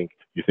hill and you think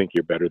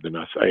you're better than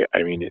us.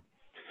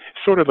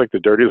 It's sort of like the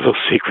dirty little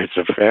secrets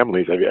of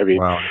families.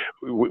 Wow.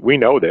 We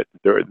know that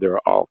there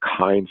are all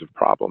kinds of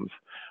problems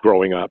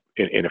growing up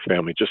in a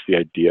family, just the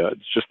idea,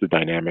 it's just the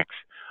dynamics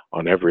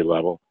on every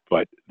level.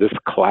 But this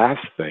class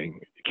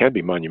thing can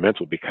be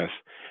monumental because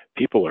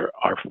people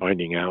are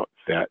finding out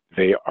that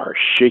they are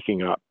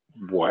shaking up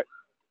what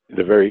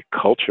the very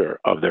culture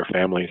of their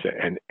families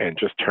and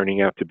just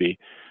turning out to be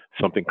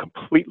something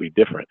completely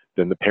different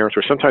than the parents,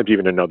 or sometimes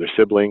even another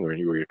sibling or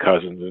your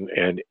cousins.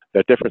 And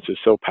that difference is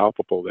so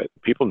palpable that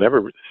people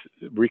never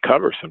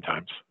recover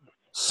sometimes.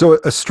 So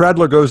a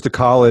Stradler goes to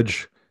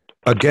college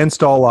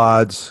against all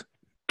odds,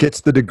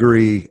 gets the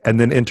degree, and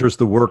then enters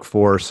the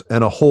workforce,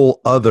 and a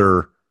whole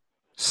other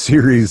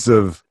series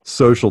of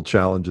social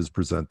challenges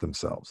present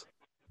themselves.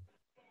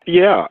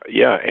 Yeah.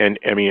 And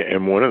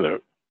one of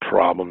the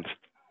problems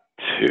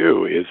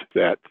too is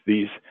that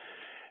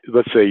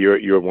let's say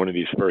you're one of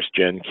these first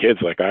gen kids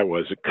like I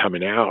was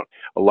coming out,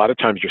 a lot of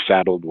times you're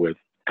saddled with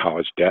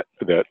college debt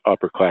that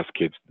upper class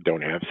kids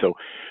don't have. So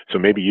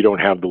maybe you don't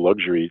have the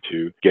luxury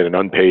to get an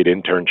unpaid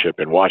internship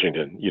in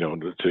Washington,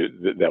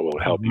 that will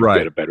help you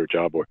get a better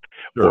job,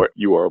 or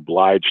you are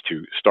obliged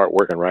to start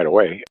working right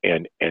away.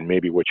 And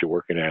maybe what you're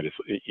working at is,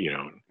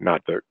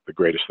 not the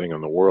greatest thing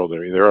in the world.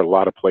 There are a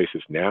lot of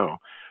places now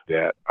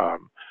that,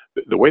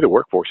 the way the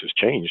workforce has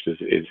changed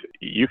is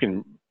you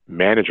can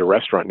manage a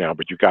restaurant now,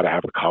 but you've got to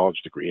have a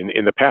college degree.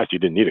 In the past, you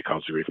didn't need a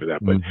college degree for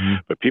that,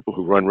 but people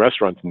who run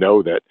restaurants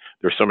know that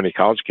there's so many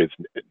college kids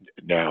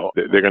now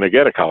that they're going to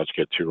get a college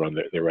kid to run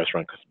their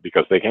restaurant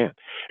because they can.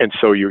 And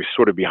so you're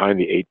sort of behind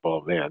the eight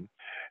ball then.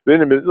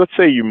 Then let's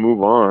say you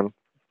move on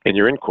and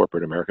you're in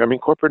corporate America.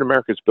 Corporate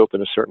America is built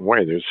in a certain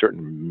way. There's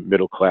certain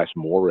middle class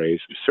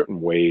mores,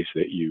 certain ways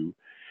that you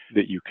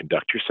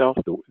conduct yourself,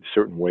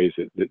 certain ways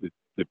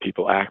that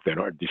people act that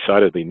are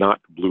decidedly not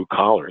blue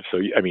collar. So,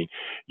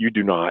 you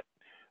do not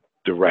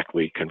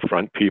directly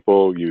confront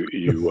people. You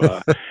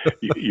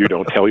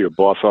don't tell your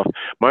boss off.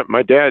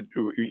 My dad,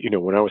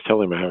 when I was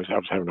telling him I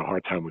was having a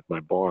hard time with my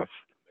boss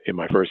in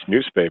my first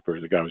newspaper,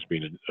 the guy was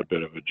being a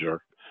bit of a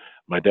jerk.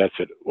 My dad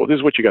said, well, this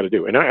is what you got to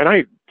do. And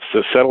I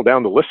settled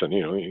down to listen,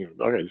 okay,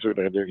 this is what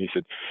I do. He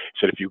said,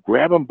 if you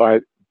grab him by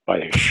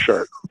his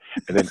shirt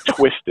and then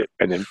twist it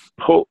and then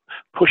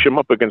push him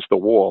up against the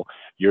wall,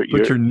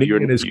 put your knee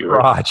in his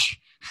crotch.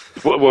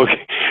 Well,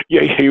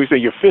 yeah, he was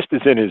saying your fist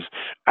is in his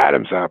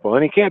Adam's apple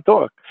and he can't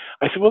talk.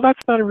 I said, well, that's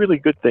not a really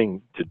good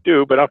thing to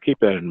do, but I'll keep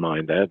that in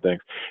mind, Dad.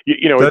 Thanks.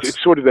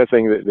 It's sort of that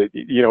thing that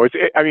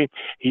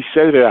he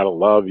said it out of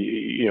love,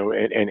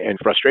 and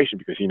frustration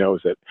because he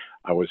knows that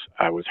I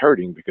was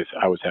hurting because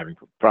I was having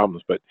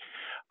problems, but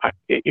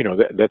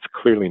that's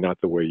clearly not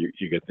the way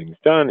you get things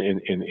done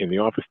in the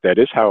office. That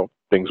is how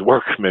things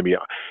work, maybe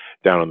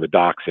down on the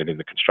docks and in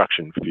the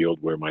construction field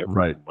where my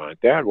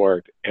dad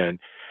worked. And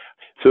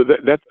so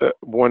that's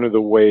one of the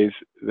ways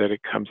that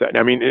it comes out.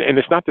 I mean, and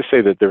it's not to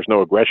say that there's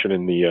no aggression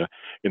in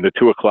the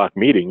 2 o'clock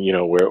meeting,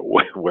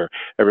 where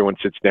everyone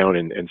sits down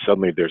and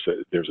suddenly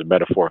there's a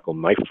metaphorical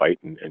knife fight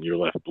and you're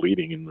left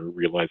bleeding and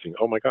realizing,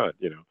 oh my God,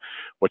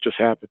 what just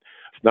happened?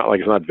 It's not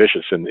like it's not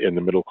vicious in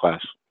the middle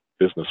class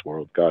business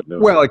world. God knows.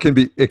 Well, it can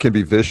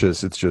be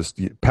vicious. It's just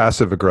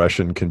passive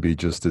aggression can be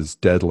just as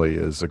deadly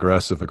as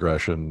aggressive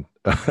aggression.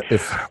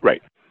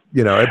 Right.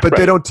 But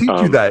they don't teach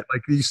you that.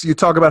 Like you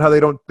talk about how they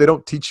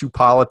don't teach you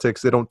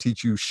politics. They don't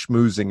teach you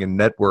schmoozing and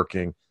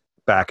networking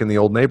back in the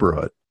old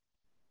neighborhood.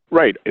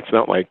 Right. It's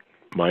not like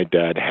my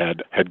dad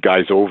had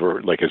guys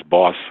over, like his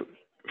boss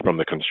from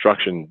the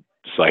construction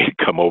site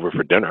come over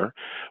for dinner,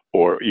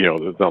 or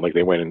it's not like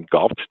they went and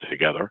golfed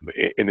together.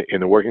 In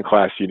the working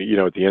class, at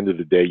the end of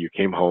the day, you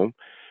came home,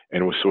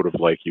 and it was sort of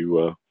like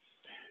you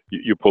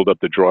pulled up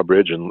the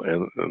drawbridge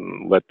and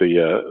let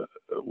the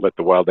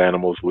wild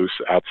animals loose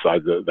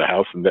outside the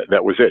house, and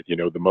that was it.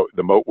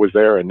 The moat was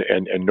there, and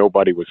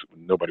nobody was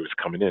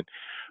coming in.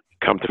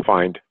 Come to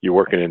find, you're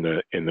working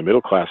in the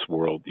middle class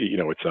world.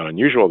 It's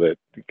unusual that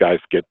guys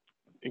get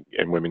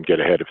and women get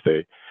ahead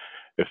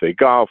if they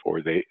golf,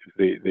 or they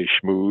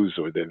schmooze,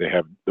 or they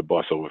have the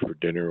boss over for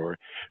dinner. Or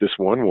this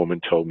one woman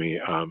told me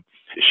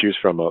she was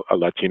from a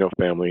Latino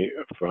family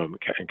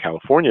in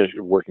California,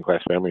 working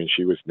class family, and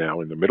she was now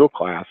in the middle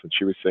class. And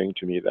she was saying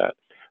to me that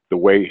the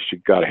way she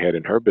got ahead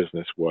in her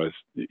business was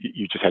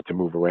you just had to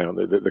move around.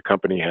 The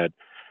company had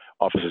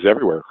offices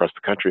everywhere across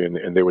the country,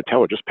 and they would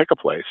tell her, just pick a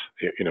place,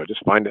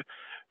 just find a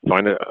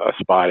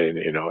spot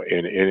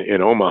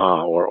in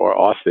Omaha or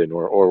Austin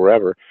or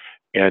wherever,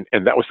 and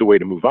that was the way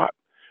to move up.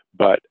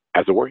 But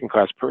as a working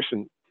class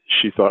person,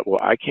 she thought, well,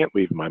 I can't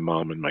leave my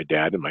mom and my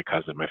dad and my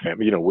cousin and my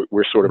family.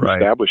 We're sort of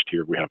established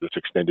here. We have this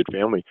extended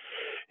family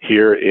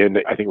here in,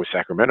 I think it was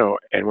Sacramento,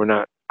 and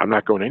I'm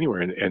not going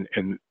anywhere.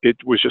 And it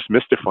was just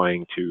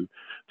mystifying to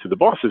the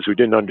bosses who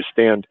didn't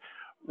understand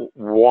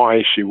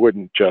why she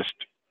wouldn't just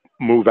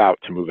move out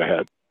to move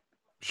ahead.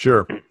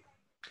 Sure.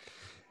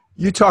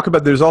 You talk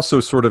about there's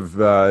also sort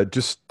of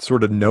just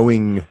sort of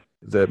knowing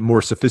the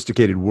more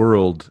sophisticated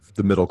world,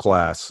 the middle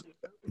class.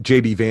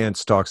 J.B.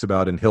 Vance talks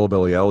about in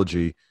Hillbilly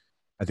Elegy,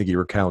 I think he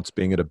recounts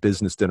being at a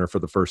business dinner for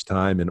the first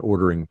time and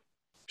ordering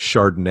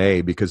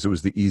Chardonnay because it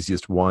was the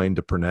easiest wine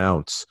to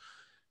pronounce.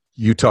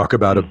 You talk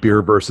about a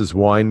beer versus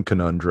wine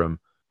conundrum.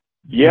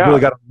 Yeah. You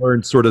really got to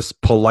learn sort of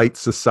polite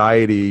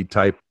society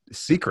type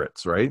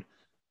secrets, right?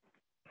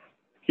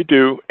 You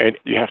do, and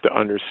you have to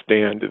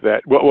understand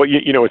that. Well,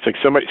 it's like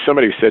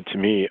somebody said to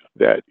me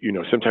that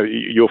sometimes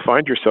you'll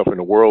find yourself in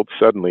a world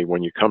suddenly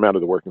when you come out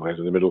of the working class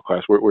and the middle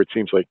class, where it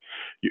seems like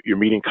you're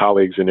meeting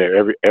colleagues, and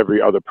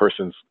every other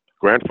person's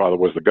grandfather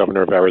was the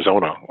governor of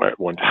Arizona at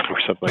one time or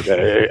something like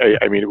that.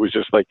 I mean, it was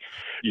just like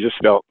you just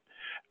felt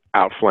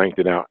outflanked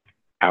and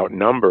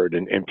outnumbered,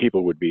 and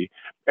people would be,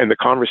 and the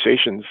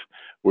conversations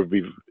would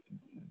be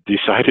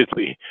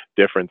decidedly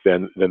different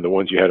than the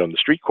ones you had on the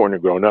street corner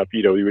growing up.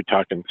 You were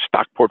talking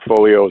stock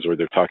portfolios, or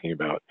they're talking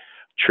about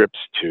trips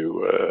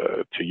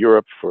to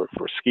Europe for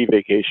ski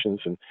vacations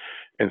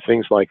and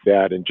things like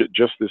that, and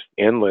just this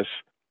endless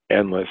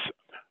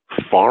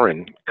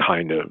foreign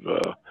kind of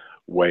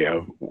way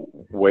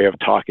of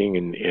talking,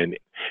 and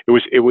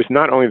it was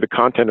not only the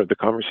content of the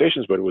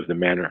conversations, but it was the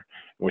manner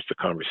in which the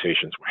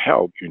conversations were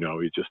held.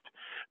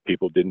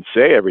 People didn't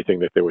say everything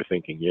that they were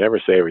thinking. You never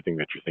say everything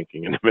that you're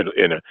thinking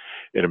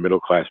in a middle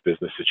class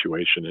business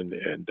situation, and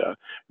in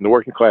the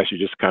working class, you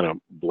just kind of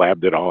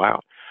blabbed it all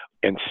out.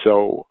 And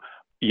so,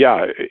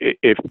 yeah,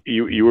 if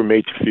you were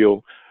made to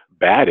feel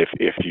bad if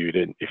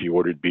you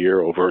ordered beer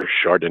over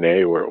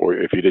Chardonnay, or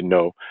if you didn't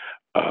know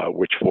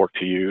which fork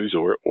to use,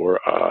 or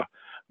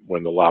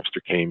when the lobster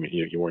came,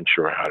 you weren't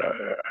sure how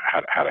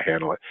to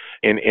handle it,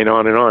 and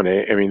on and on.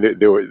 I mean,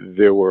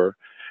 there were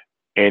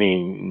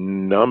any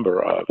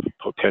number of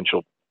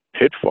potential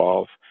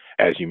pitfalls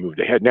as you moved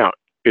ahead. Now,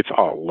 it's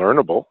all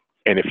learnable,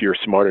 and if you're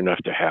smart enough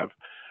to have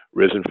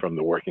risen from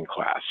the working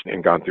class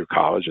and gone through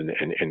college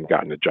and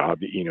gotten a job,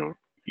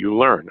 you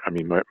learn. I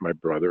mean, my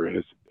brother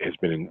has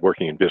been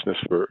working in business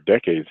for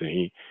decades, and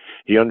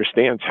he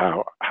understands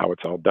how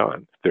it's all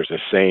done. There's a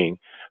saying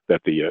that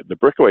the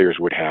bricklayers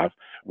would have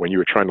when you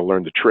were trying to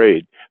learn the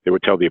trade. They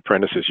would tell the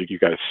apprentices, you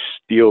got to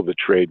steal the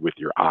trade with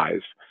your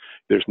eyes.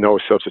 There's no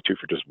substitute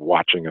for just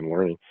watching and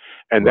learning,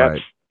 and that's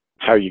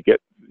how you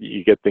get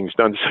things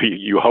done. So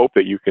you hope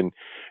that you can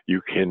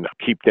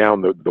keep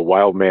down the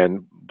wild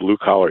man blue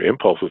collar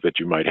impulses that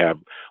you might have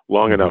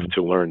long enough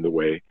to learn the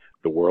way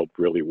the world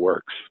really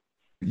works.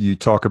 You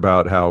talk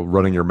about how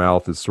running your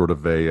mouth is sort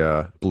of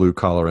a blue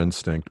collar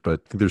instinct,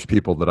 but there's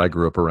people that I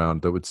grew up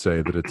around that would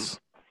say that it's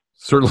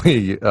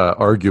certainly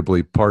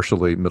arguably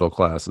partially middle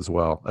class as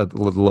well, at the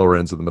lower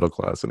ends of the middle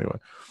class anyway.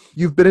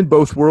 You've been in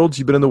both worlds.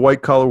 You've been in the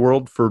white collar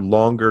world for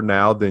longer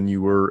now than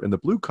you were in the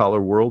blue collar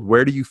world.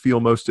 Where do you feel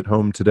most at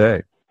home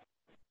today?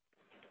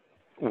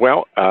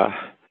 Well,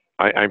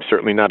 I'm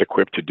certainly not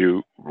equipped to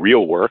do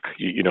real work.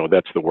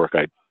 That's the work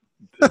I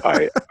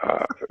I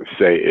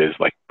say is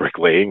like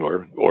bricklaying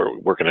or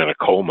working at a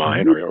coal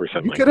mine or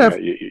something You like could have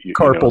that. You know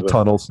carpal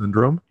tunnel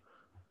syndrome.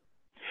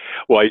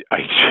 well, I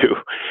do,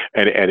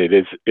 and it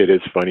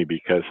is funny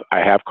because I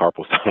have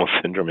carpal tunnel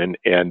syndrome,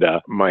 and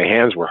my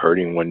hands were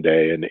hurting one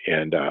day,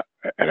 and I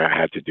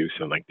had to do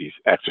some like these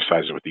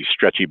exercises with these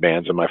stretchy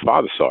bands, and my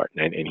father saw it,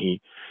 and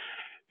he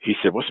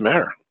said, "What's the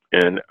matter?"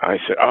 And I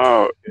said,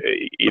 "Oh,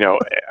 you know,"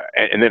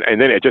 and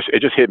then it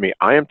just hit me.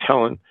 I am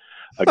telling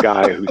a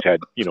guy who's had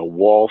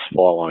walls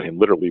fall on him,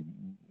 literally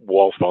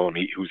walls fall on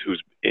him,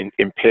 who's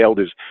impaled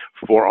his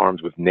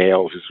forearms with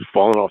nails, who's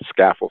fallen off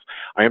scaffolds.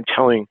 I am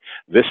telling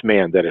this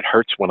man that it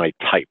hurts when I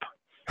type.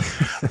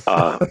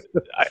 Uh,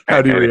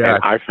 How do you and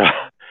react? I felt.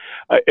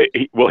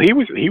 Well, he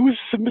was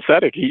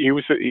sympathetic.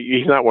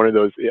 He's not one of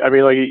those. I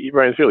mean, like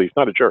Brian Feely, he's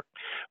not a jerk.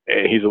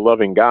 He's a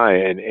loving guy,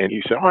 and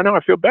he said, "Oh no, I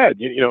feel bad,"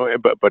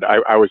 But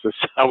I was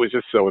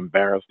just so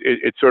embarrassed.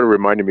 It sort of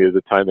reminded me of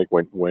the time like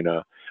when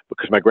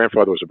because my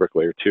grandfather was a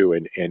bricklayer too,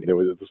 and there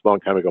was this long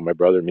time ago. My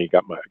brother and me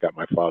got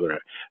my father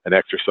an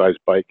exercise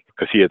bike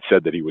because he had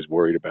said that he was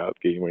worried about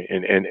getting away,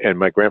 and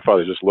my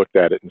grandfather just looked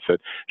at it and said,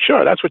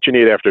 "Sure, that's what you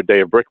need after a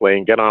day of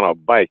bricklaying. Get on a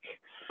bike."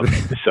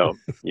 So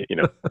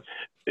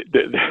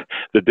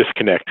the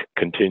disconnect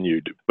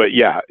continued. But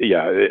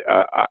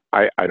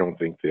I don't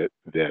think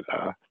that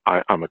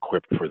I'm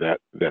equipped for that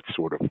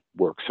sort of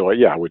work. So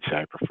I would say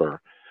I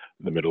prefer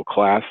the middle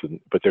class,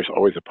 but there's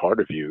always a part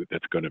of you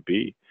that's going to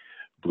be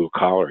blue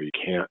collar. You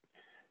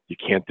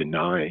can't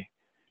deny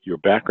your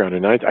background,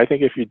 and I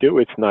think if you do,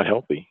 it's not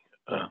healthy.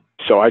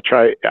 So I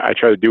try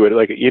to do it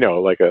like a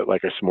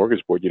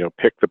smorgasbord.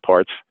 Pick the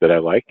parts that I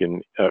like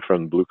and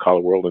from the blue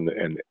collar world and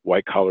the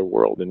white collar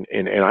world,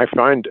 and I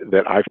find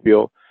that I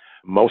feel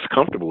most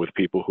comfortable with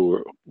people who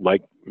are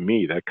like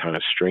me, that kind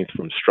of strength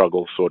from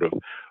struggle sort of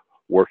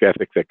work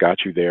ethic that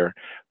got you there,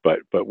 but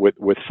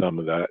with some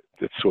of that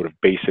sort of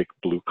basic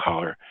blue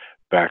collar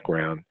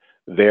background.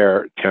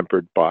 They're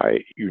tempered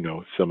by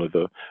some of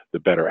the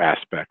better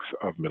aspects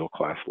of middle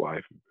class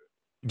life.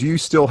 Do you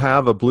still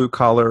have a blue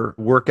collar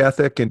work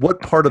ethic? And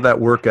what part of that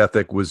work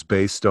ethic was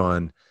based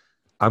on,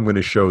 I'm going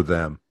to show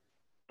them?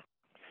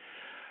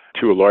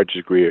 To a large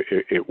degree,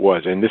 it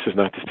was. And this is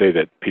not to say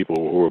that people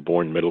who are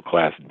born middle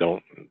class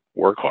don't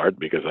work hard,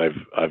 because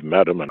I've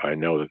met them and I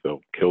know that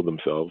they'll kill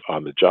themselves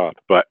on the job.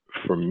 But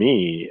for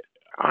me,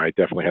 I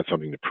definitely had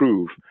something to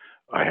prove.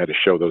 I had to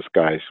show those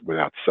guys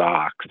without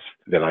socks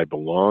that I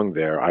belonged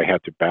there. I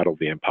had to battle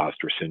the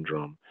imposter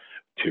syndrome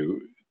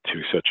to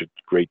such a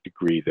great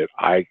degree that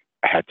I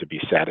had to be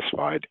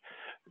satisfied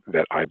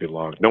that I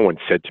belonged. No one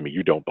said to me,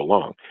 "You don't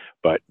belong,"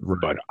 but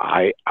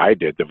I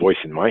did. The voice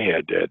in my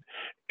head did,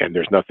 and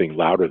there's nothing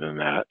louder than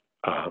that.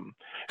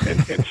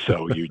 And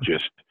so you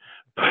just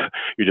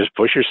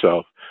push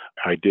yourself.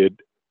 I did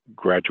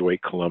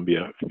graduate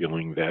Columbia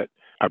feeling that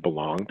I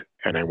belonged,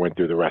 and I went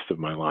through the rest of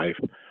my life,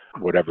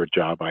 whatever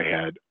job I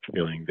had,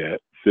 feeling that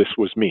this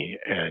was me.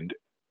 And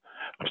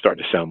I'm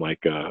starting to sound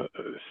like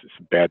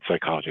bad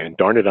psychology. And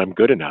darn it, I'm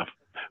good enough.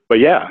 But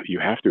yeah, you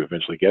have to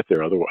eventually get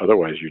there.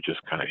 Otherwise, you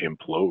just kind of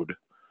implode.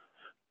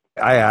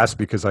 I asked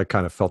because I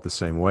kind of felt the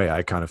same way.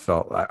 I kind of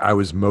felt I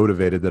was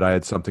motivated that I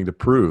had something to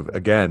prove.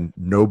 Again,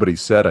 nobody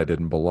said I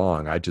didn't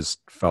belong. I just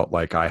felt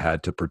like I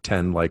had to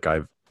pretend like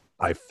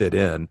I fit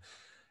in.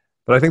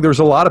 But I think there was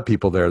a lot of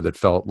people there that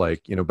felt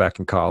like, back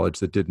in college,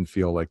 that didn't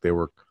feel like they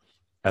were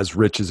as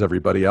rich as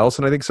everybody else.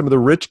 And I think some of the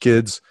rich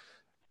kids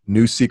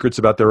knew secrets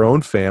about their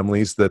own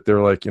families that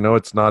they're like,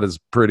 it's not as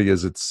pretty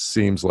as it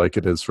seems like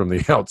it is from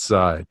the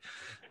outside.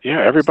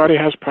 Yeah, everybody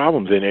has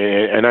problems,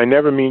 and I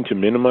never mean to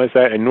minimize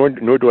that, and nor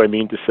do I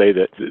mean to say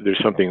that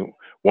there's something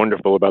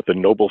wonderful about the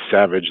noble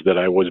savage that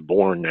I was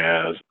born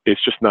as.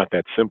 It's just not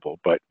that simple.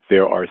 But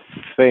there are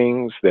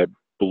things that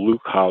blue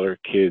collar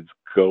kids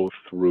go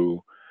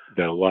through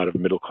that a lot of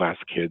middle class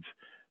kids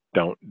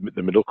don't.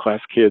 The middle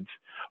class kids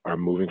are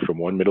moving from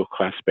one middle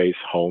class space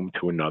home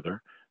to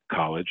another,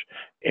 college,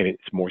 and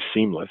it's more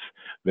seamless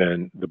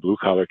than the blue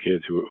collar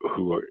kids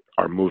who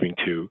are moving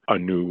to a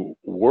new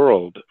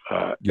world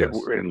Yes.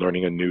 and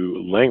learning a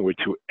new language.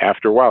 Who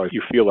after a while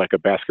you feel like a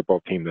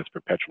basketball team that's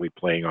perpetually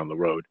playing on the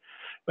road,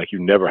 like you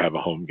never have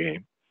a home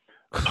game.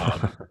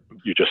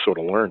 You just sort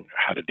of learn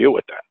how to deal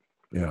with that.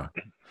 Yeah.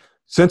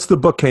 Since the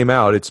book came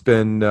out, it's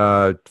been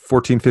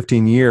 14,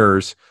 15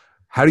 years.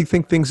 How do you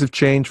think things have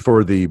changed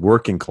for the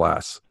working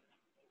class?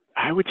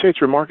 I would say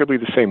it's remarkably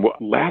the same. Well,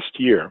 last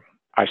year,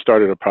 I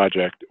started a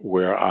project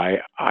where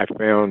I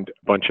found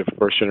a bunch of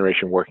first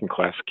generation working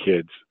class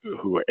kids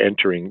who were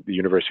entering the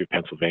University of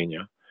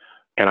Pennsylvania,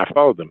 and I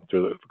followed them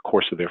through the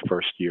course of their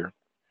first year.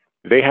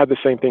 They had the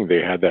same thing.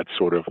 They had that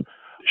sort of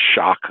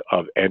shock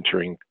of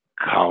entering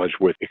college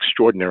with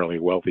extraordinarily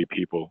wealthy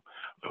people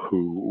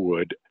who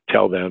would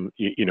tell them,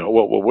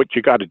 well, what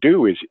you got to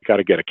do is you got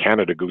to get a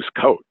Canada Goose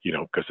coat,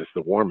 because it's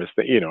the warmest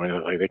thing,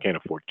 and like, they can't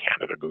afford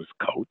Canada Goose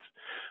coats.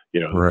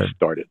 Right.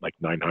 Start at like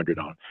 900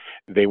 on.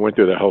 They went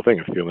through that whole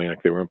thing of feeling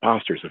like they were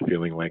imposters, of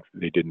feeling like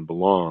they didn't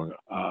belong.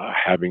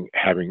 Having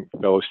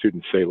fellow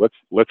students say,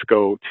 let's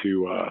go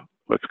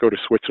to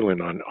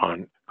Switzerland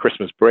on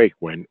Christmas break,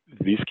 when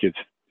these kids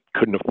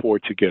couldn't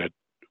afford to get a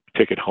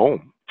ticket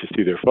home to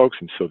see their folks,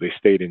 and so they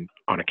stayed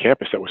on a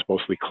campus that was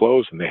mostly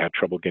closed, and they had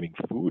trouble getting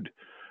food.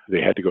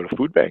 They had to go to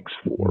food banks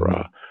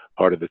for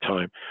part of the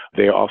time.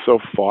 They also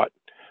fought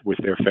with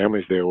their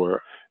families. There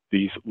were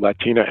these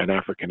Latina and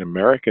African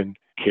American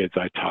kids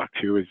I talked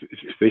to.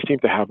 They seem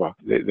to have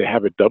they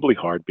have it doubly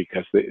hard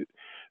because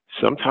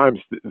sometimes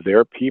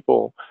their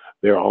people,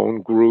 their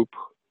own group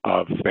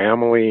of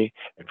family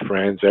and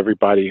friends,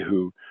 everybody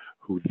who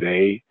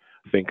they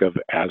think of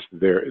as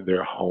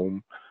their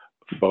home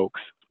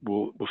folks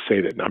will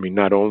say that, I mean,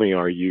 not only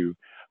are you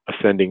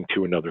ascending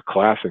to another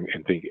class and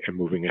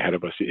moving ahead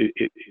of us,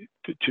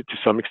 to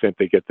some extent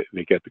they get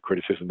the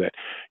criticism that,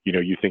 you know,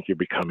 you think you're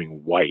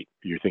becoming white,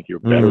 you think you're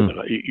better than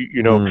us.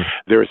 You know,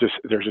 there's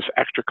this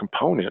extra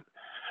component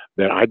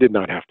that I did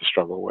not have to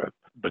struggle with,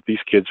 but these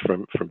kids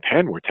from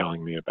Penn were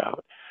telling me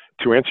about.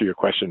 To answer your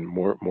question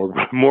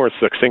more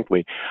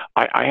succinctly,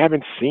 I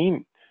haven't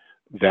seen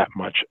that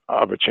much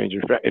of a change.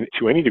 In fact, and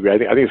to any degree, I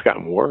think it's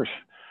gotten worse,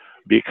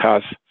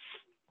 because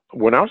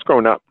when I was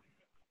growing up,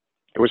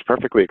 it was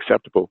perfectly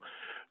acceptable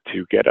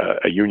to get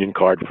a union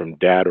card from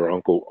Dad or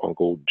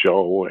Uncle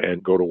Joe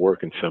and go to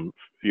work in some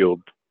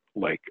field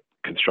like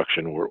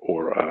construction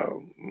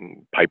or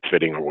pipe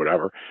fitting or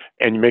whatever,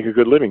 and you make a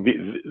good living.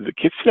 The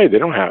kids today, they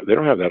don't have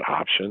that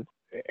option,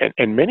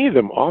 and many of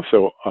them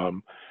also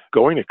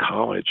going to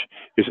college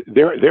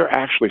they're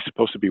actually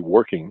supposed to be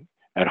working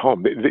at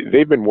home.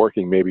 They've been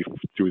working maybe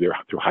through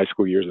high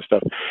school years and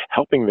stuff,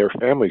 helping their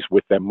families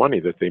with that money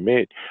that they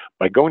made.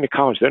 By going to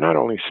college, they're not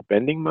only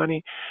spending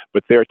money,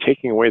 but they're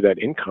taking away that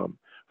income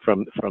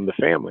from the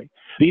family.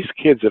 These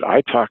kids that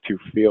I talk to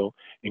feel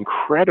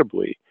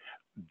incredibly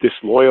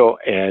disloyal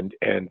and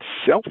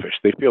selfish.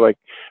 They feel like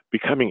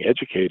becoming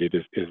educated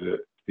is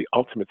the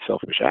ultimate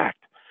selfish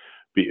act,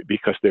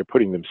 because they're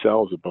putting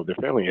themselves above their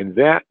family, and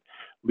that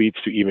leads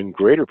to even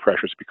greater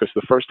pressures, because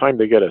the first time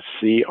they get a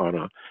C on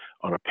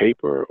a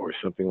paper or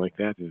something like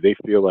that, they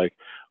feel like,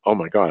 oh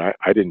my God,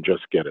 I didn't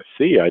just get a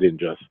C. I didn't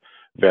just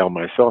fail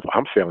myself.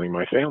 I'm failing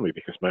my family,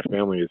 because my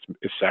family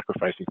is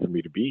sacrificing for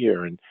me to be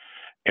here.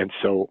 And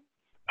so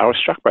I was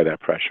struck by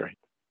that pressure.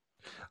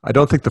 I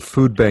don't think the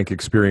food bank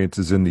experience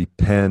is in the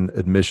Penn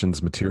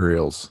admissions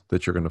materials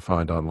that you're going to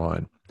find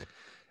online.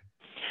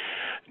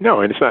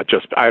 No, and it's not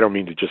just, I don't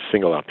mean to just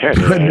single out Penn.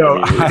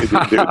 No,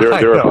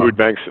 there are food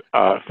banks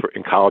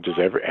in colleges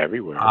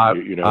everywhere.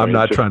 I'm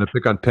not trying to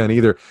pick on Penn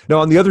either. No,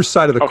 on the other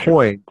side of the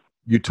coin,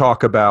 you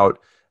talk about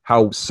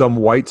how some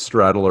white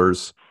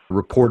straddlers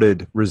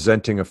reported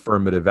resenting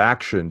affirmative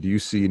action. Do you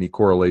see any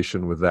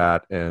correlation with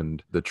that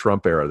and the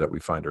Trump era that we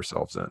find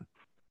ourselves in?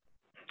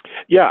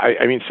 Yeah,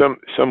 I mean,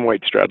 some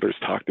white straddlers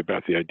talked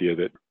about the idea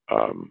that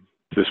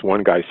this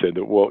one guy said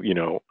that, well, you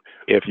know,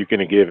 if you're going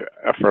to give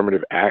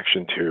affirmative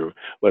action to,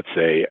 let's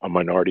say, a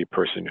minority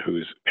person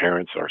whose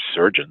parents are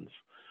surgeons,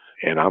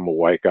 and I'm a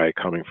white guy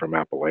coming from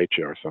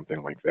Appalachia or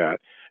something like that,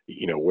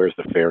 you know, where's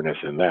the fairness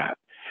in that?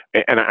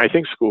 And I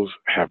think schools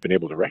have been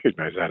able to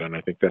recognize that, and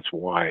I think that's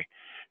why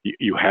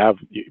you have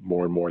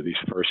more and more of these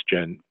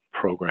first-gen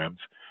programs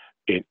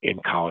in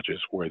colleges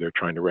where they're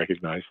trying to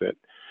recognize that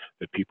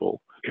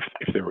people,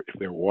 if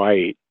they're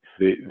white,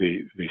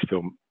 they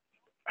still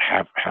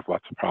have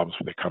lots of problems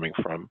when they're coming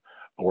from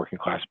a working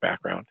class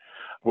background.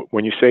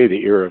 When you say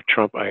the era of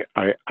Trump,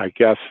 I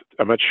guess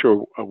I'm not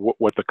sure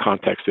what the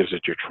context is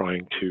that you're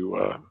trying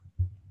to.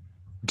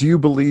 Do you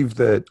believe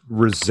that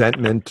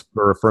resentment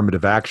or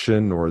affirmative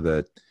action, or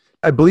that,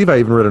 I believe I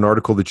even read an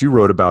article that you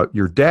wrote about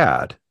your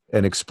dad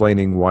and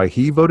explaining why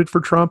he voted for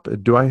Trump.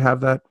 Do I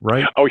have that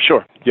right? Oh,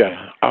 sure.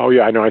 Yeah. Oh,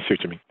 yeah. I know. I see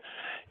what you mean.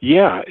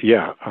 Yeah.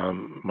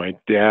 My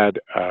dad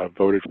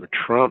voted for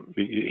Trump.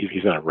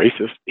 He's not a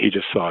racist. He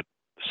just saw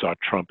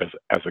Trump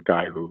as a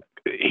guy who,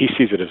 he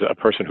sees it as a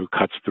person who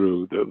cuts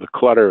through the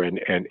clutter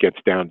and gets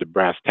down to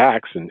brass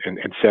tacks and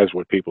says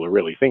what people are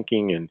really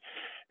thinking and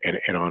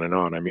on and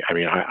on. I mean,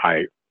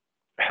 I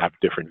have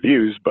different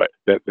views, but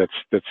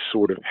that's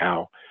sort of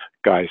how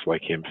guys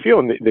like him feel,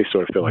 and they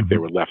sort of feel like they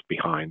were left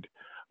behind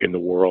in the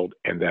world,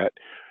 and that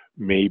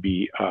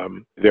maybe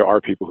there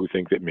are people who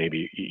think that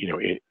maybe, you know,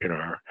 in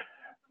our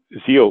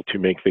zeal to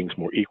make things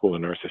more equal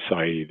in our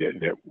society,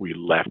 that we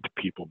left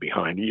people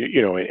behind,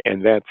 you know,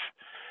 and that's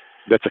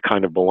a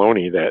kind of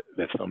baloney that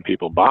some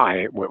people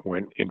buy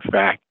when in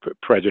fact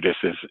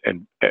prejudices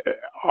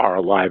are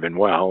alive and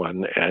well,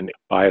 and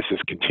biases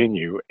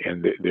continue,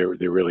 and there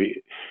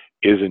really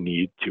is a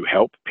need to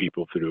help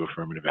people through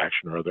affirmative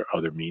action or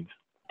other means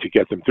to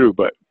get them through.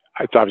 But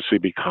it's obviously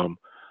become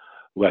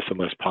less and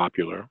less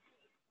popular.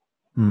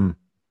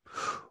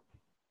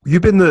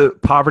 You've been the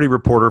poverty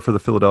reporter for the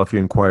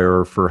Philadelphia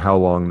Inquirer for how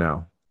long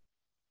now?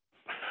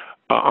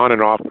 On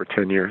and off for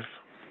 10 years.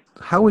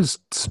 How is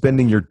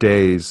spending your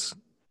days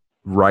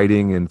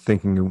writing and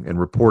thinking and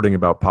reporting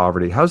about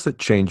poverty, how does that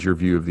change your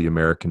view of the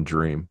American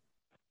dream?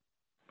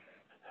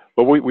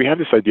 Well, we have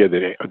this idea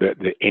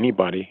that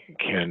anybody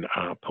can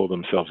pull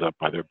themselves up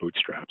by their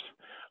bootstraps.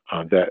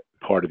 That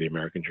part of the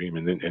American dream,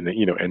 and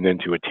then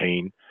to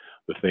attain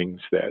the things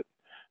that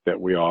that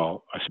we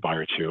all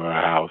aspire to, a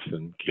house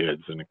and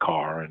kids and a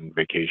car and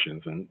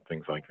vacations and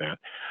things like that,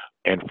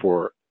 and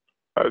for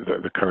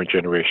the current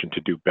generation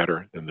to do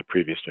better than the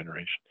previous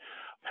generation.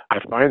 I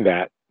find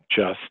that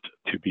just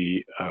to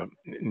be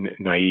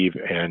naive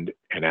and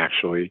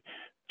actually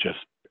just,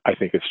 I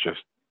think it's just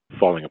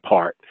falling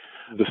apart.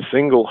 The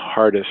single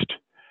hardest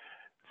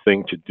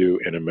thing to do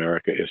in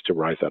America is to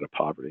rise out of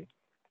poverty.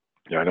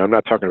 And I'm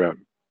not talking about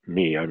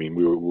me. I mean,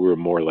 we were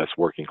more or less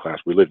working class.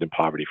 We lived in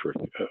poverty for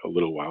a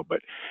little while, but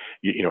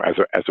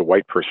as a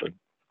white person,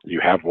 you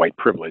have white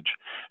privilege,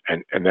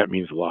 and that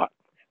means a lot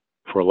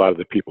for a lot of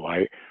the people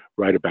I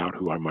write about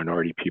who are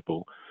minority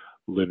people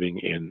living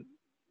in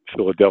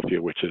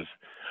Philadelphia, which is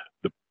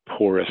the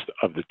poorest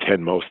of the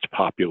 10 most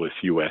populous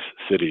U.S.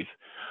 cities.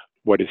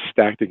 What is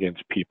stacked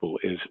against people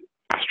is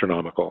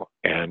astronomical.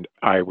 And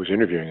I was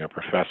interviewing a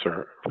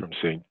professor from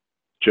St.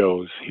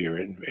 Joe's here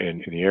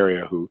in the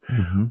area who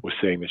was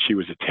saying that she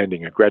was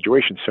attending a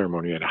graduation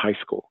ceremony at a high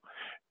school,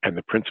 and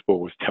the principal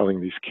was telling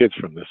these kids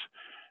from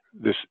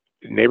this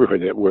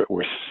neighborhood that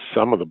where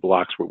some of the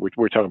blocks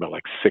we're talking about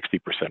like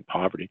 60%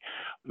 poverty.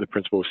 The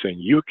principal was saying,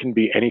 you can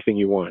be anything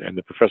you want, and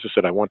the professor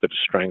said, I wanted to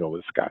strangle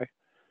this guy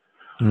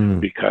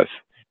because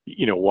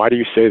why do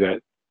you say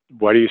that?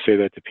 Why do you say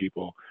that to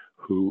people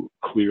who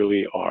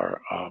clearly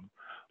are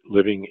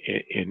living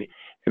in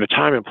a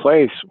time and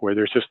place where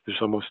there's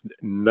almost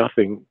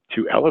nothing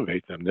to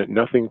elevate them,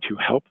 nothing to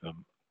help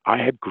them? I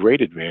had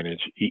great advantage,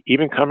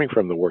 even coming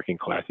from the working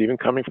class, even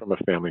coming from a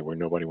family where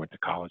nobody went to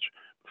college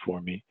before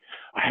me.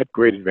 I had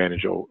great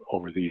advantage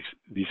over these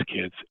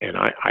kids, and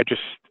I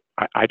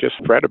just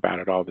fret about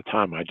it all the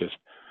time.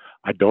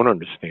 I don't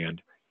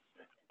understand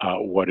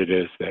what it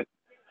is that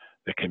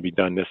can be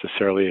done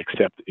necessarily,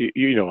 except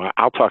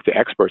I'll talk to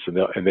experts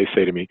and they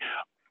say to me,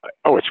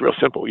 oh, it's real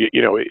simple.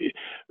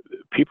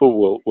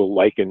 People will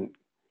liken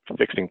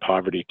fixing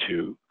poverty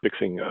to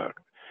fixing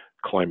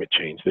climate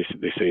change. They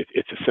say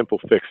it's a simple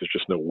fix. There's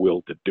just no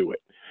will to do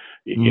it.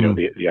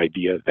 The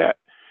idea that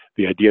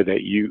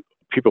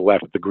people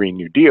laugh at the Green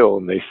New Deal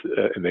and they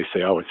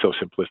say, oh, it's so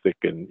simplistic.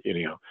 And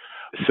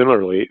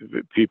similarly,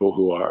 people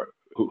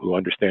who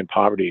understand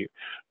poverty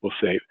will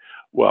say,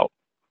 well,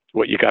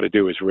 what you got to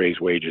do is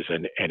raise wages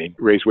and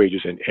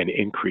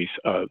increase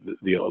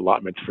the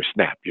allotments for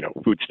SNAP,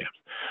 food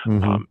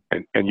stamps,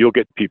 and you'll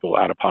get people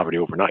out of poverty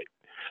overnight.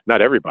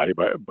 Not everybody,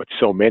 but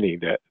so many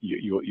that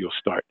you'll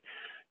start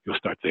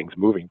things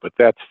moving. But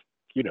that's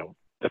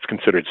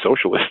considered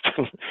socialist,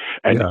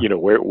 and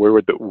where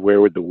would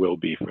the will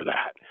be for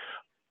that?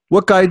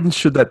 What guidance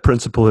should that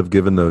principal have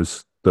given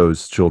those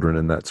children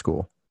in that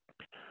school?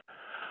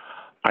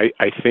 I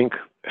think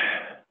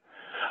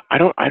I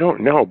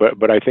don't know,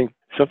 but I think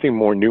something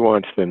more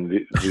nuanced than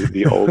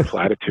the old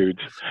platitudes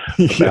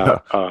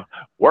about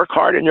work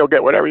hard and you'll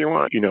get whatever you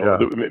want.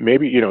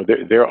 Maybe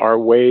there are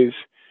ways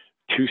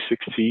to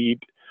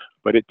succeed,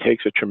 but it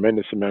takes a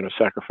tremendous amount of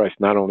sacrifice,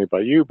 not only by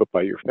you but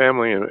by your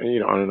family,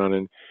 and on and on.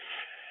 And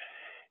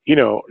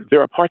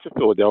there are parts of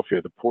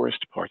Philadelphia, the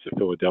poorest parts of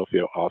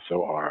Philadelphia,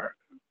 also are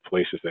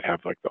places that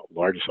have like the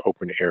largest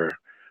open air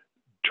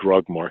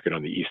drug market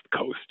on the East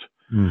Coast.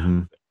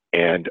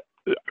 And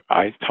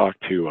I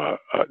talked to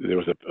there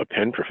was a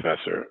Penn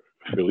professor,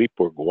 Philippe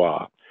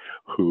Bourgois,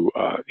 who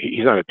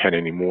he's not at Penn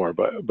anymore,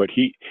 but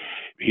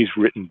he's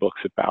written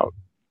books about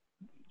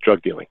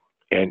drug dealing,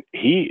 and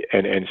he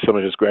and some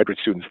of his graduate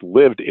students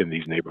lived in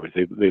these neighborhoods.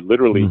 They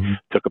literally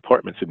took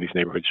apartments in these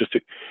neighborhoods, just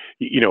to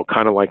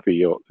kind of like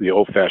the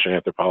old-fashioned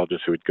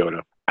anthropologists who would go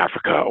to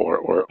Africa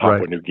or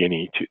Papua New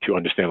Guinea to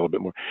understand a little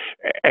bit more.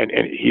 And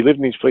he lived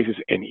in these places,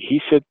 and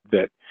he said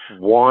that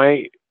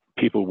why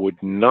people would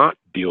not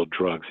deal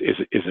drugs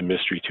is a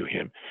mystery to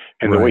him.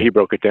 And the way he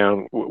broke it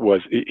down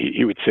was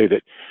he would say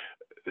that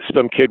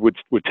some kid would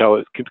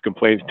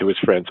complain to his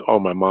friends, oh,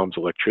 my mom's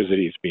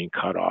electricity is being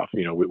cut off.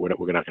 We're not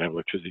going to have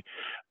electricity.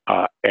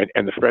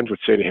 And the friends would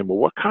say to him, well,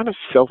 what kind of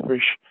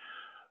selfish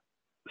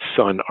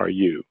son are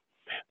you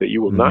that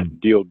you will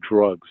not deal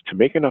drugs to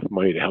make enough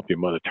money to help your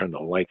mother turn the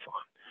lights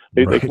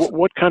on? Like,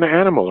 what kind of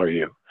animal are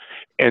you?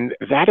 And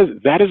that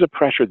is a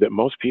pressure that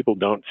most people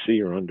don't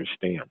see or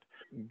understand.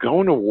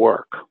 Going to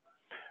work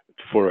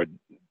for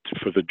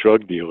the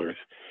drug dealers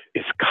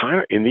is kind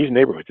of, in these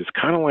neighborhoods, it's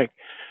kind of like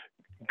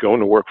going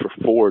to work for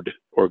Ford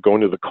or going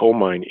to the coal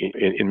mine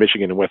in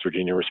Michigan and West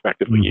Virginia,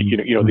 respectively.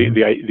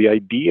 The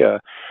idea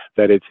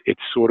that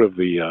it's sort of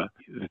the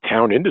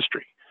town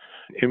industry,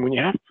 and when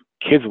you have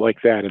kids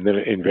like that, and then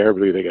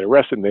invariably they get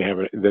arrested,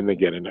 and then they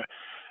get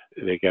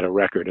a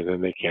record, and then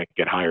they can't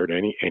get hired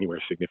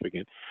anywhere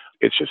significant.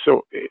 It's just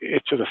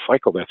a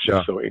cycle that's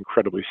just so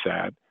incredibly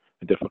sad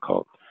and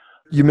difficult.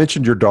 You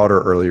mentioned your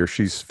daughter earlier.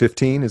 She's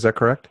 15, is that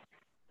correct?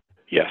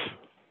 Yes.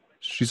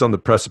 She's on the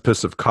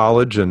precipice of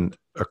college and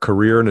a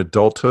career in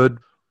adulthood.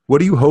 What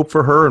do you hope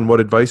for her, and what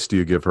advice do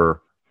you give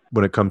her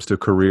when it comes to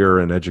career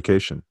and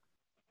education?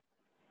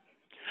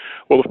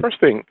 Well, the first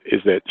thing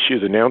is that she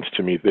has announced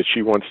to me that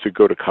she wants to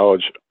go to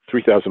college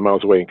 3,000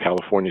 miles away in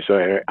California.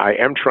 So I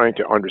am trying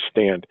to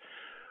understand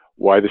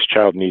why this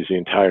child needs the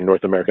entire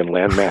North American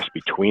landmass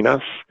between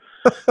us.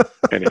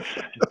 and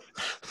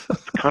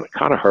it's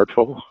kind of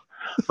hurtful.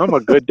 I'm a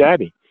good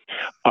daddy.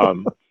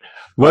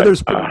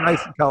 Weather's pretty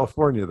nice in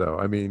California, though.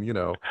 I mean,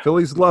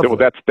 Philly's lovely. Well,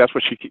 that's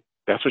what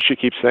she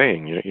keeps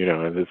saying.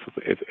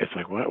 It's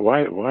like,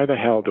 why the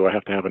hell do I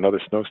have to have another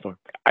snowstorm?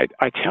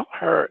 I tell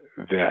her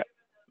that,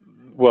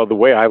 well, the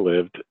way I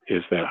lived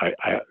is that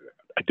I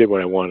did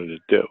what I wanted to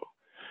do,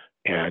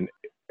 and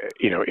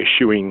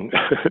issuing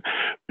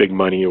big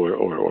money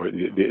or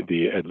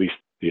the at least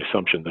the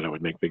assumption that I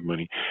would make big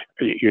money,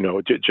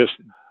 just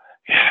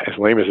as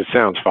lame as it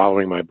sounds,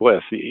 following my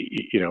bliss,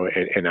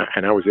 and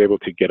I was able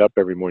to get up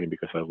every morning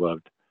because I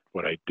loved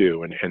what I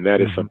do, and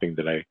that is something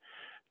that I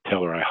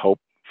tell her I hope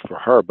for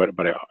her, but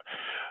I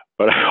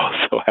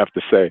also have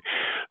to say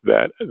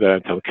that I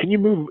tell her, can you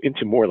move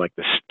into more like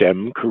the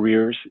STEM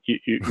careers?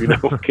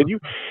 Can you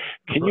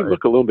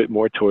look a little bit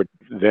more toward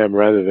them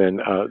rather than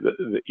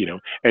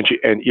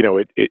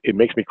it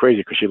makes me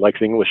crazy because she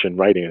likes English and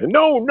writing. And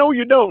no,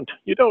 you don't.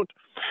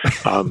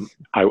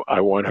 I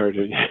want her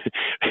to,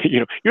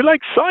 you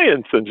like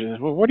science, and she says,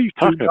 well, what are you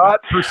talking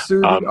about? Do not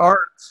pursue the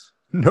arts.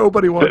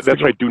 Nobody wants.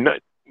 That's right. Do not.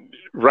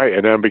 Right,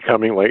 and I'm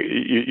becoming like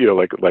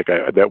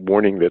that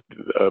warning that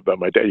about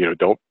my dad.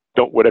 Don't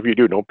whatever you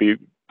do, don't be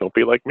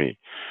like me.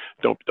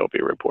 Don't be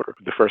a reporter.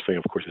 The first thing,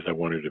 of course, is I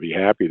want her to be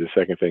happy. The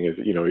second thing is,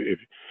 if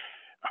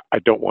I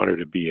don't want her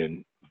to be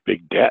in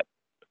big debt.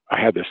 I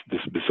had this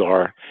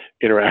bizarre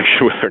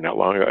interaction with her not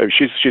long ago.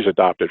 She's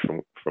adopted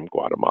from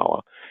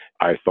Guatemala.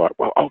 I thought,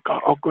 well, oh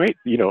God, oh great,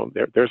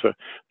 there's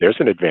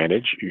an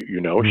advantage.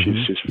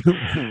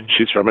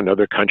 She's from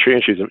another country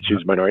and she's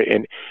a minority.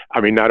 And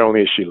I mean, not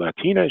only is she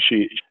Latina,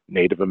 she's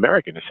Native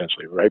American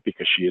essentially, right?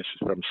 Because she is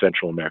from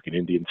Central American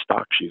Indian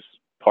stock. She's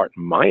part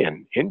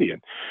Mayan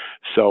Indian.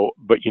 So,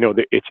 but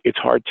it's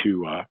hard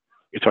to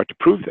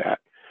prove that.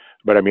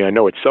 But I mean, I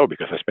know it's so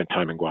because I spent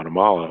time in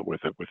Guatemala with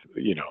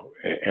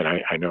and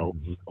I know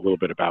a little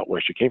bit about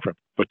where she came from.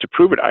 But to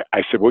prove it,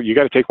 I said, well, you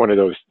got to take one of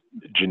those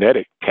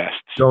genetic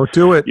tests. Don't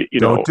do it.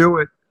 Don't do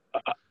it.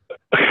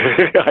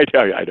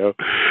 I know,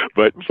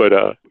 but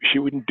she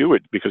wouldn't do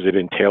it because it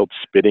entailed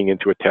spitting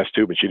into a test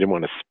tube, and she didn't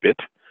want to spit.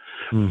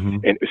 Mm-hmm.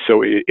 And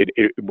so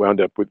it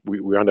wound up with we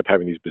wound up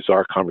having these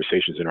bizarre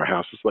conversations in our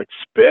house. It's like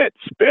spit.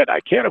 I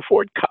can't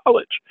afford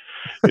college,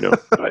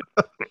 But,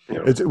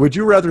 would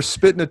you rather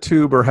spit in a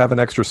tube or have an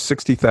extra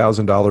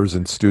 $60,000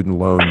 in student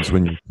loans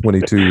when you're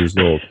 22 years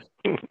old?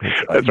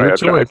 That's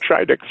right. I've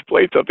tried to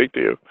explain something to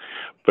you,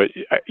 but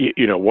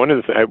one of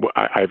the things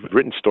I've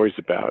written stories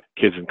about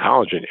kids in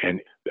college,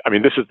 and I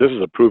mean this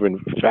is a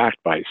proven fact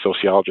by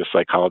sociologists,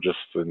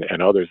 psychologists,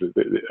 and others who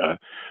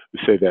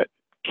say that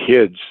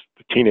kids,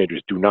 the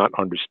teenagers, do not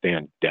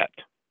understand debt.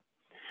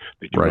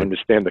 They don't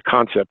understand the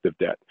concept of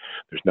debt.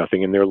 There's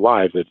nothing in their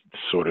lives that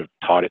sort of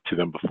taught it to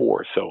them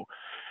before. So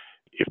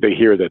if they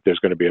hear that there's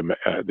going to be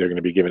they're going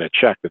to be given a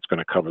check that's going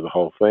to cover the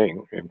whole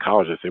thing in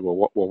college, they say,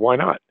 well, why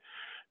not?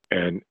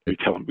 And you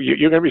tell them,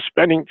 you're going to be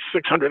spending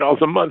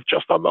 $600 a month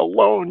just on the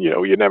loan.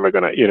 You're never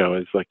going to,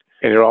 it's like,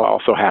 and it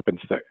also happens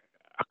to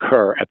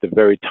occur at the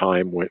very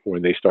time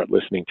when they start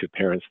listening to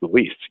parents the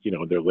least,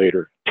 in their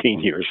later teen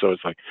years. So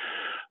it's like,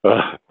 so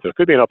it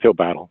could be an uphill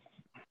battle.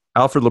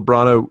 Alfred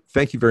Librano,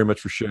 thank you very much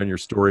for sharing your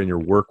story and your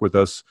work with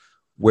us.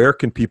 Where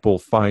can people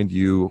find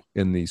you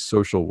in the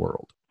social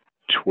world?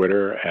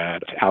 Twitter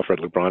at Alfred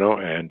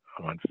Librano, and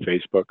I'm on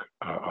Facebook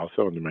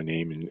also under my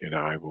name, and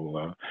I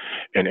will,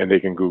 and they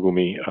can Google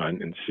me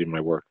and see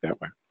my work that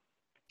way.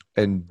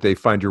 And they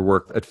find your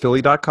work at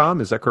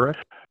Philly.com, is that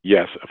correct?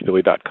 Yes,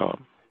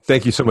 Philly.com.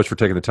 Thank you so much for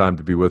taking the time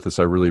to be with us.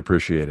 I really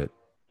appreciate it.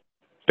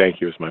 Thank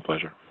you. It's my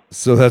pleasure.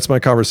 So that's my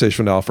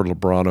conversation with Alfred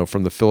Librano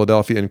from the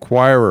Philadelphia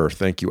Inquirer.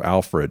 Thank you,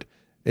 Alfred.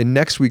 In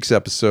next week's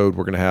episode,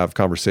 we're going to have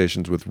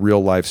conversations with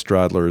real-life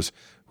straddlers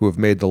who have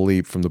made the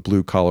leap from the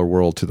blue-collar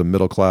world to the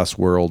middle-class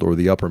world or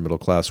the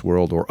upper-middle-class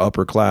world or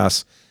upper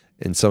class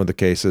in some of the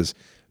cases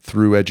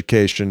through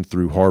education,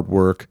 through hard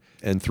work,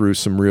 and through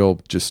some real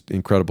just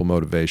incredible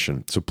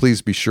motivation. So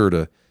please be sure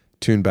to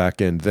tune back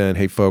in then.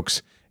 Hey,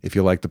 folks, if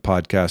you like the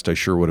podcast, I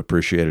sure would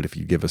appreciate it if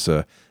you give us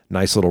a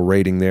nice little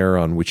rating there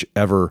on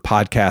whichever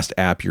podcast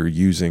app you're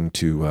using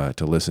to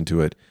listen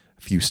to it.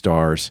 A few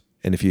stars.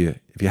 And if you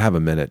have a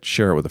minute,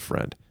 share it with a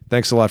friend.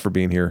 Thanks a lot for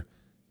being here.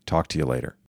 Talk to you later.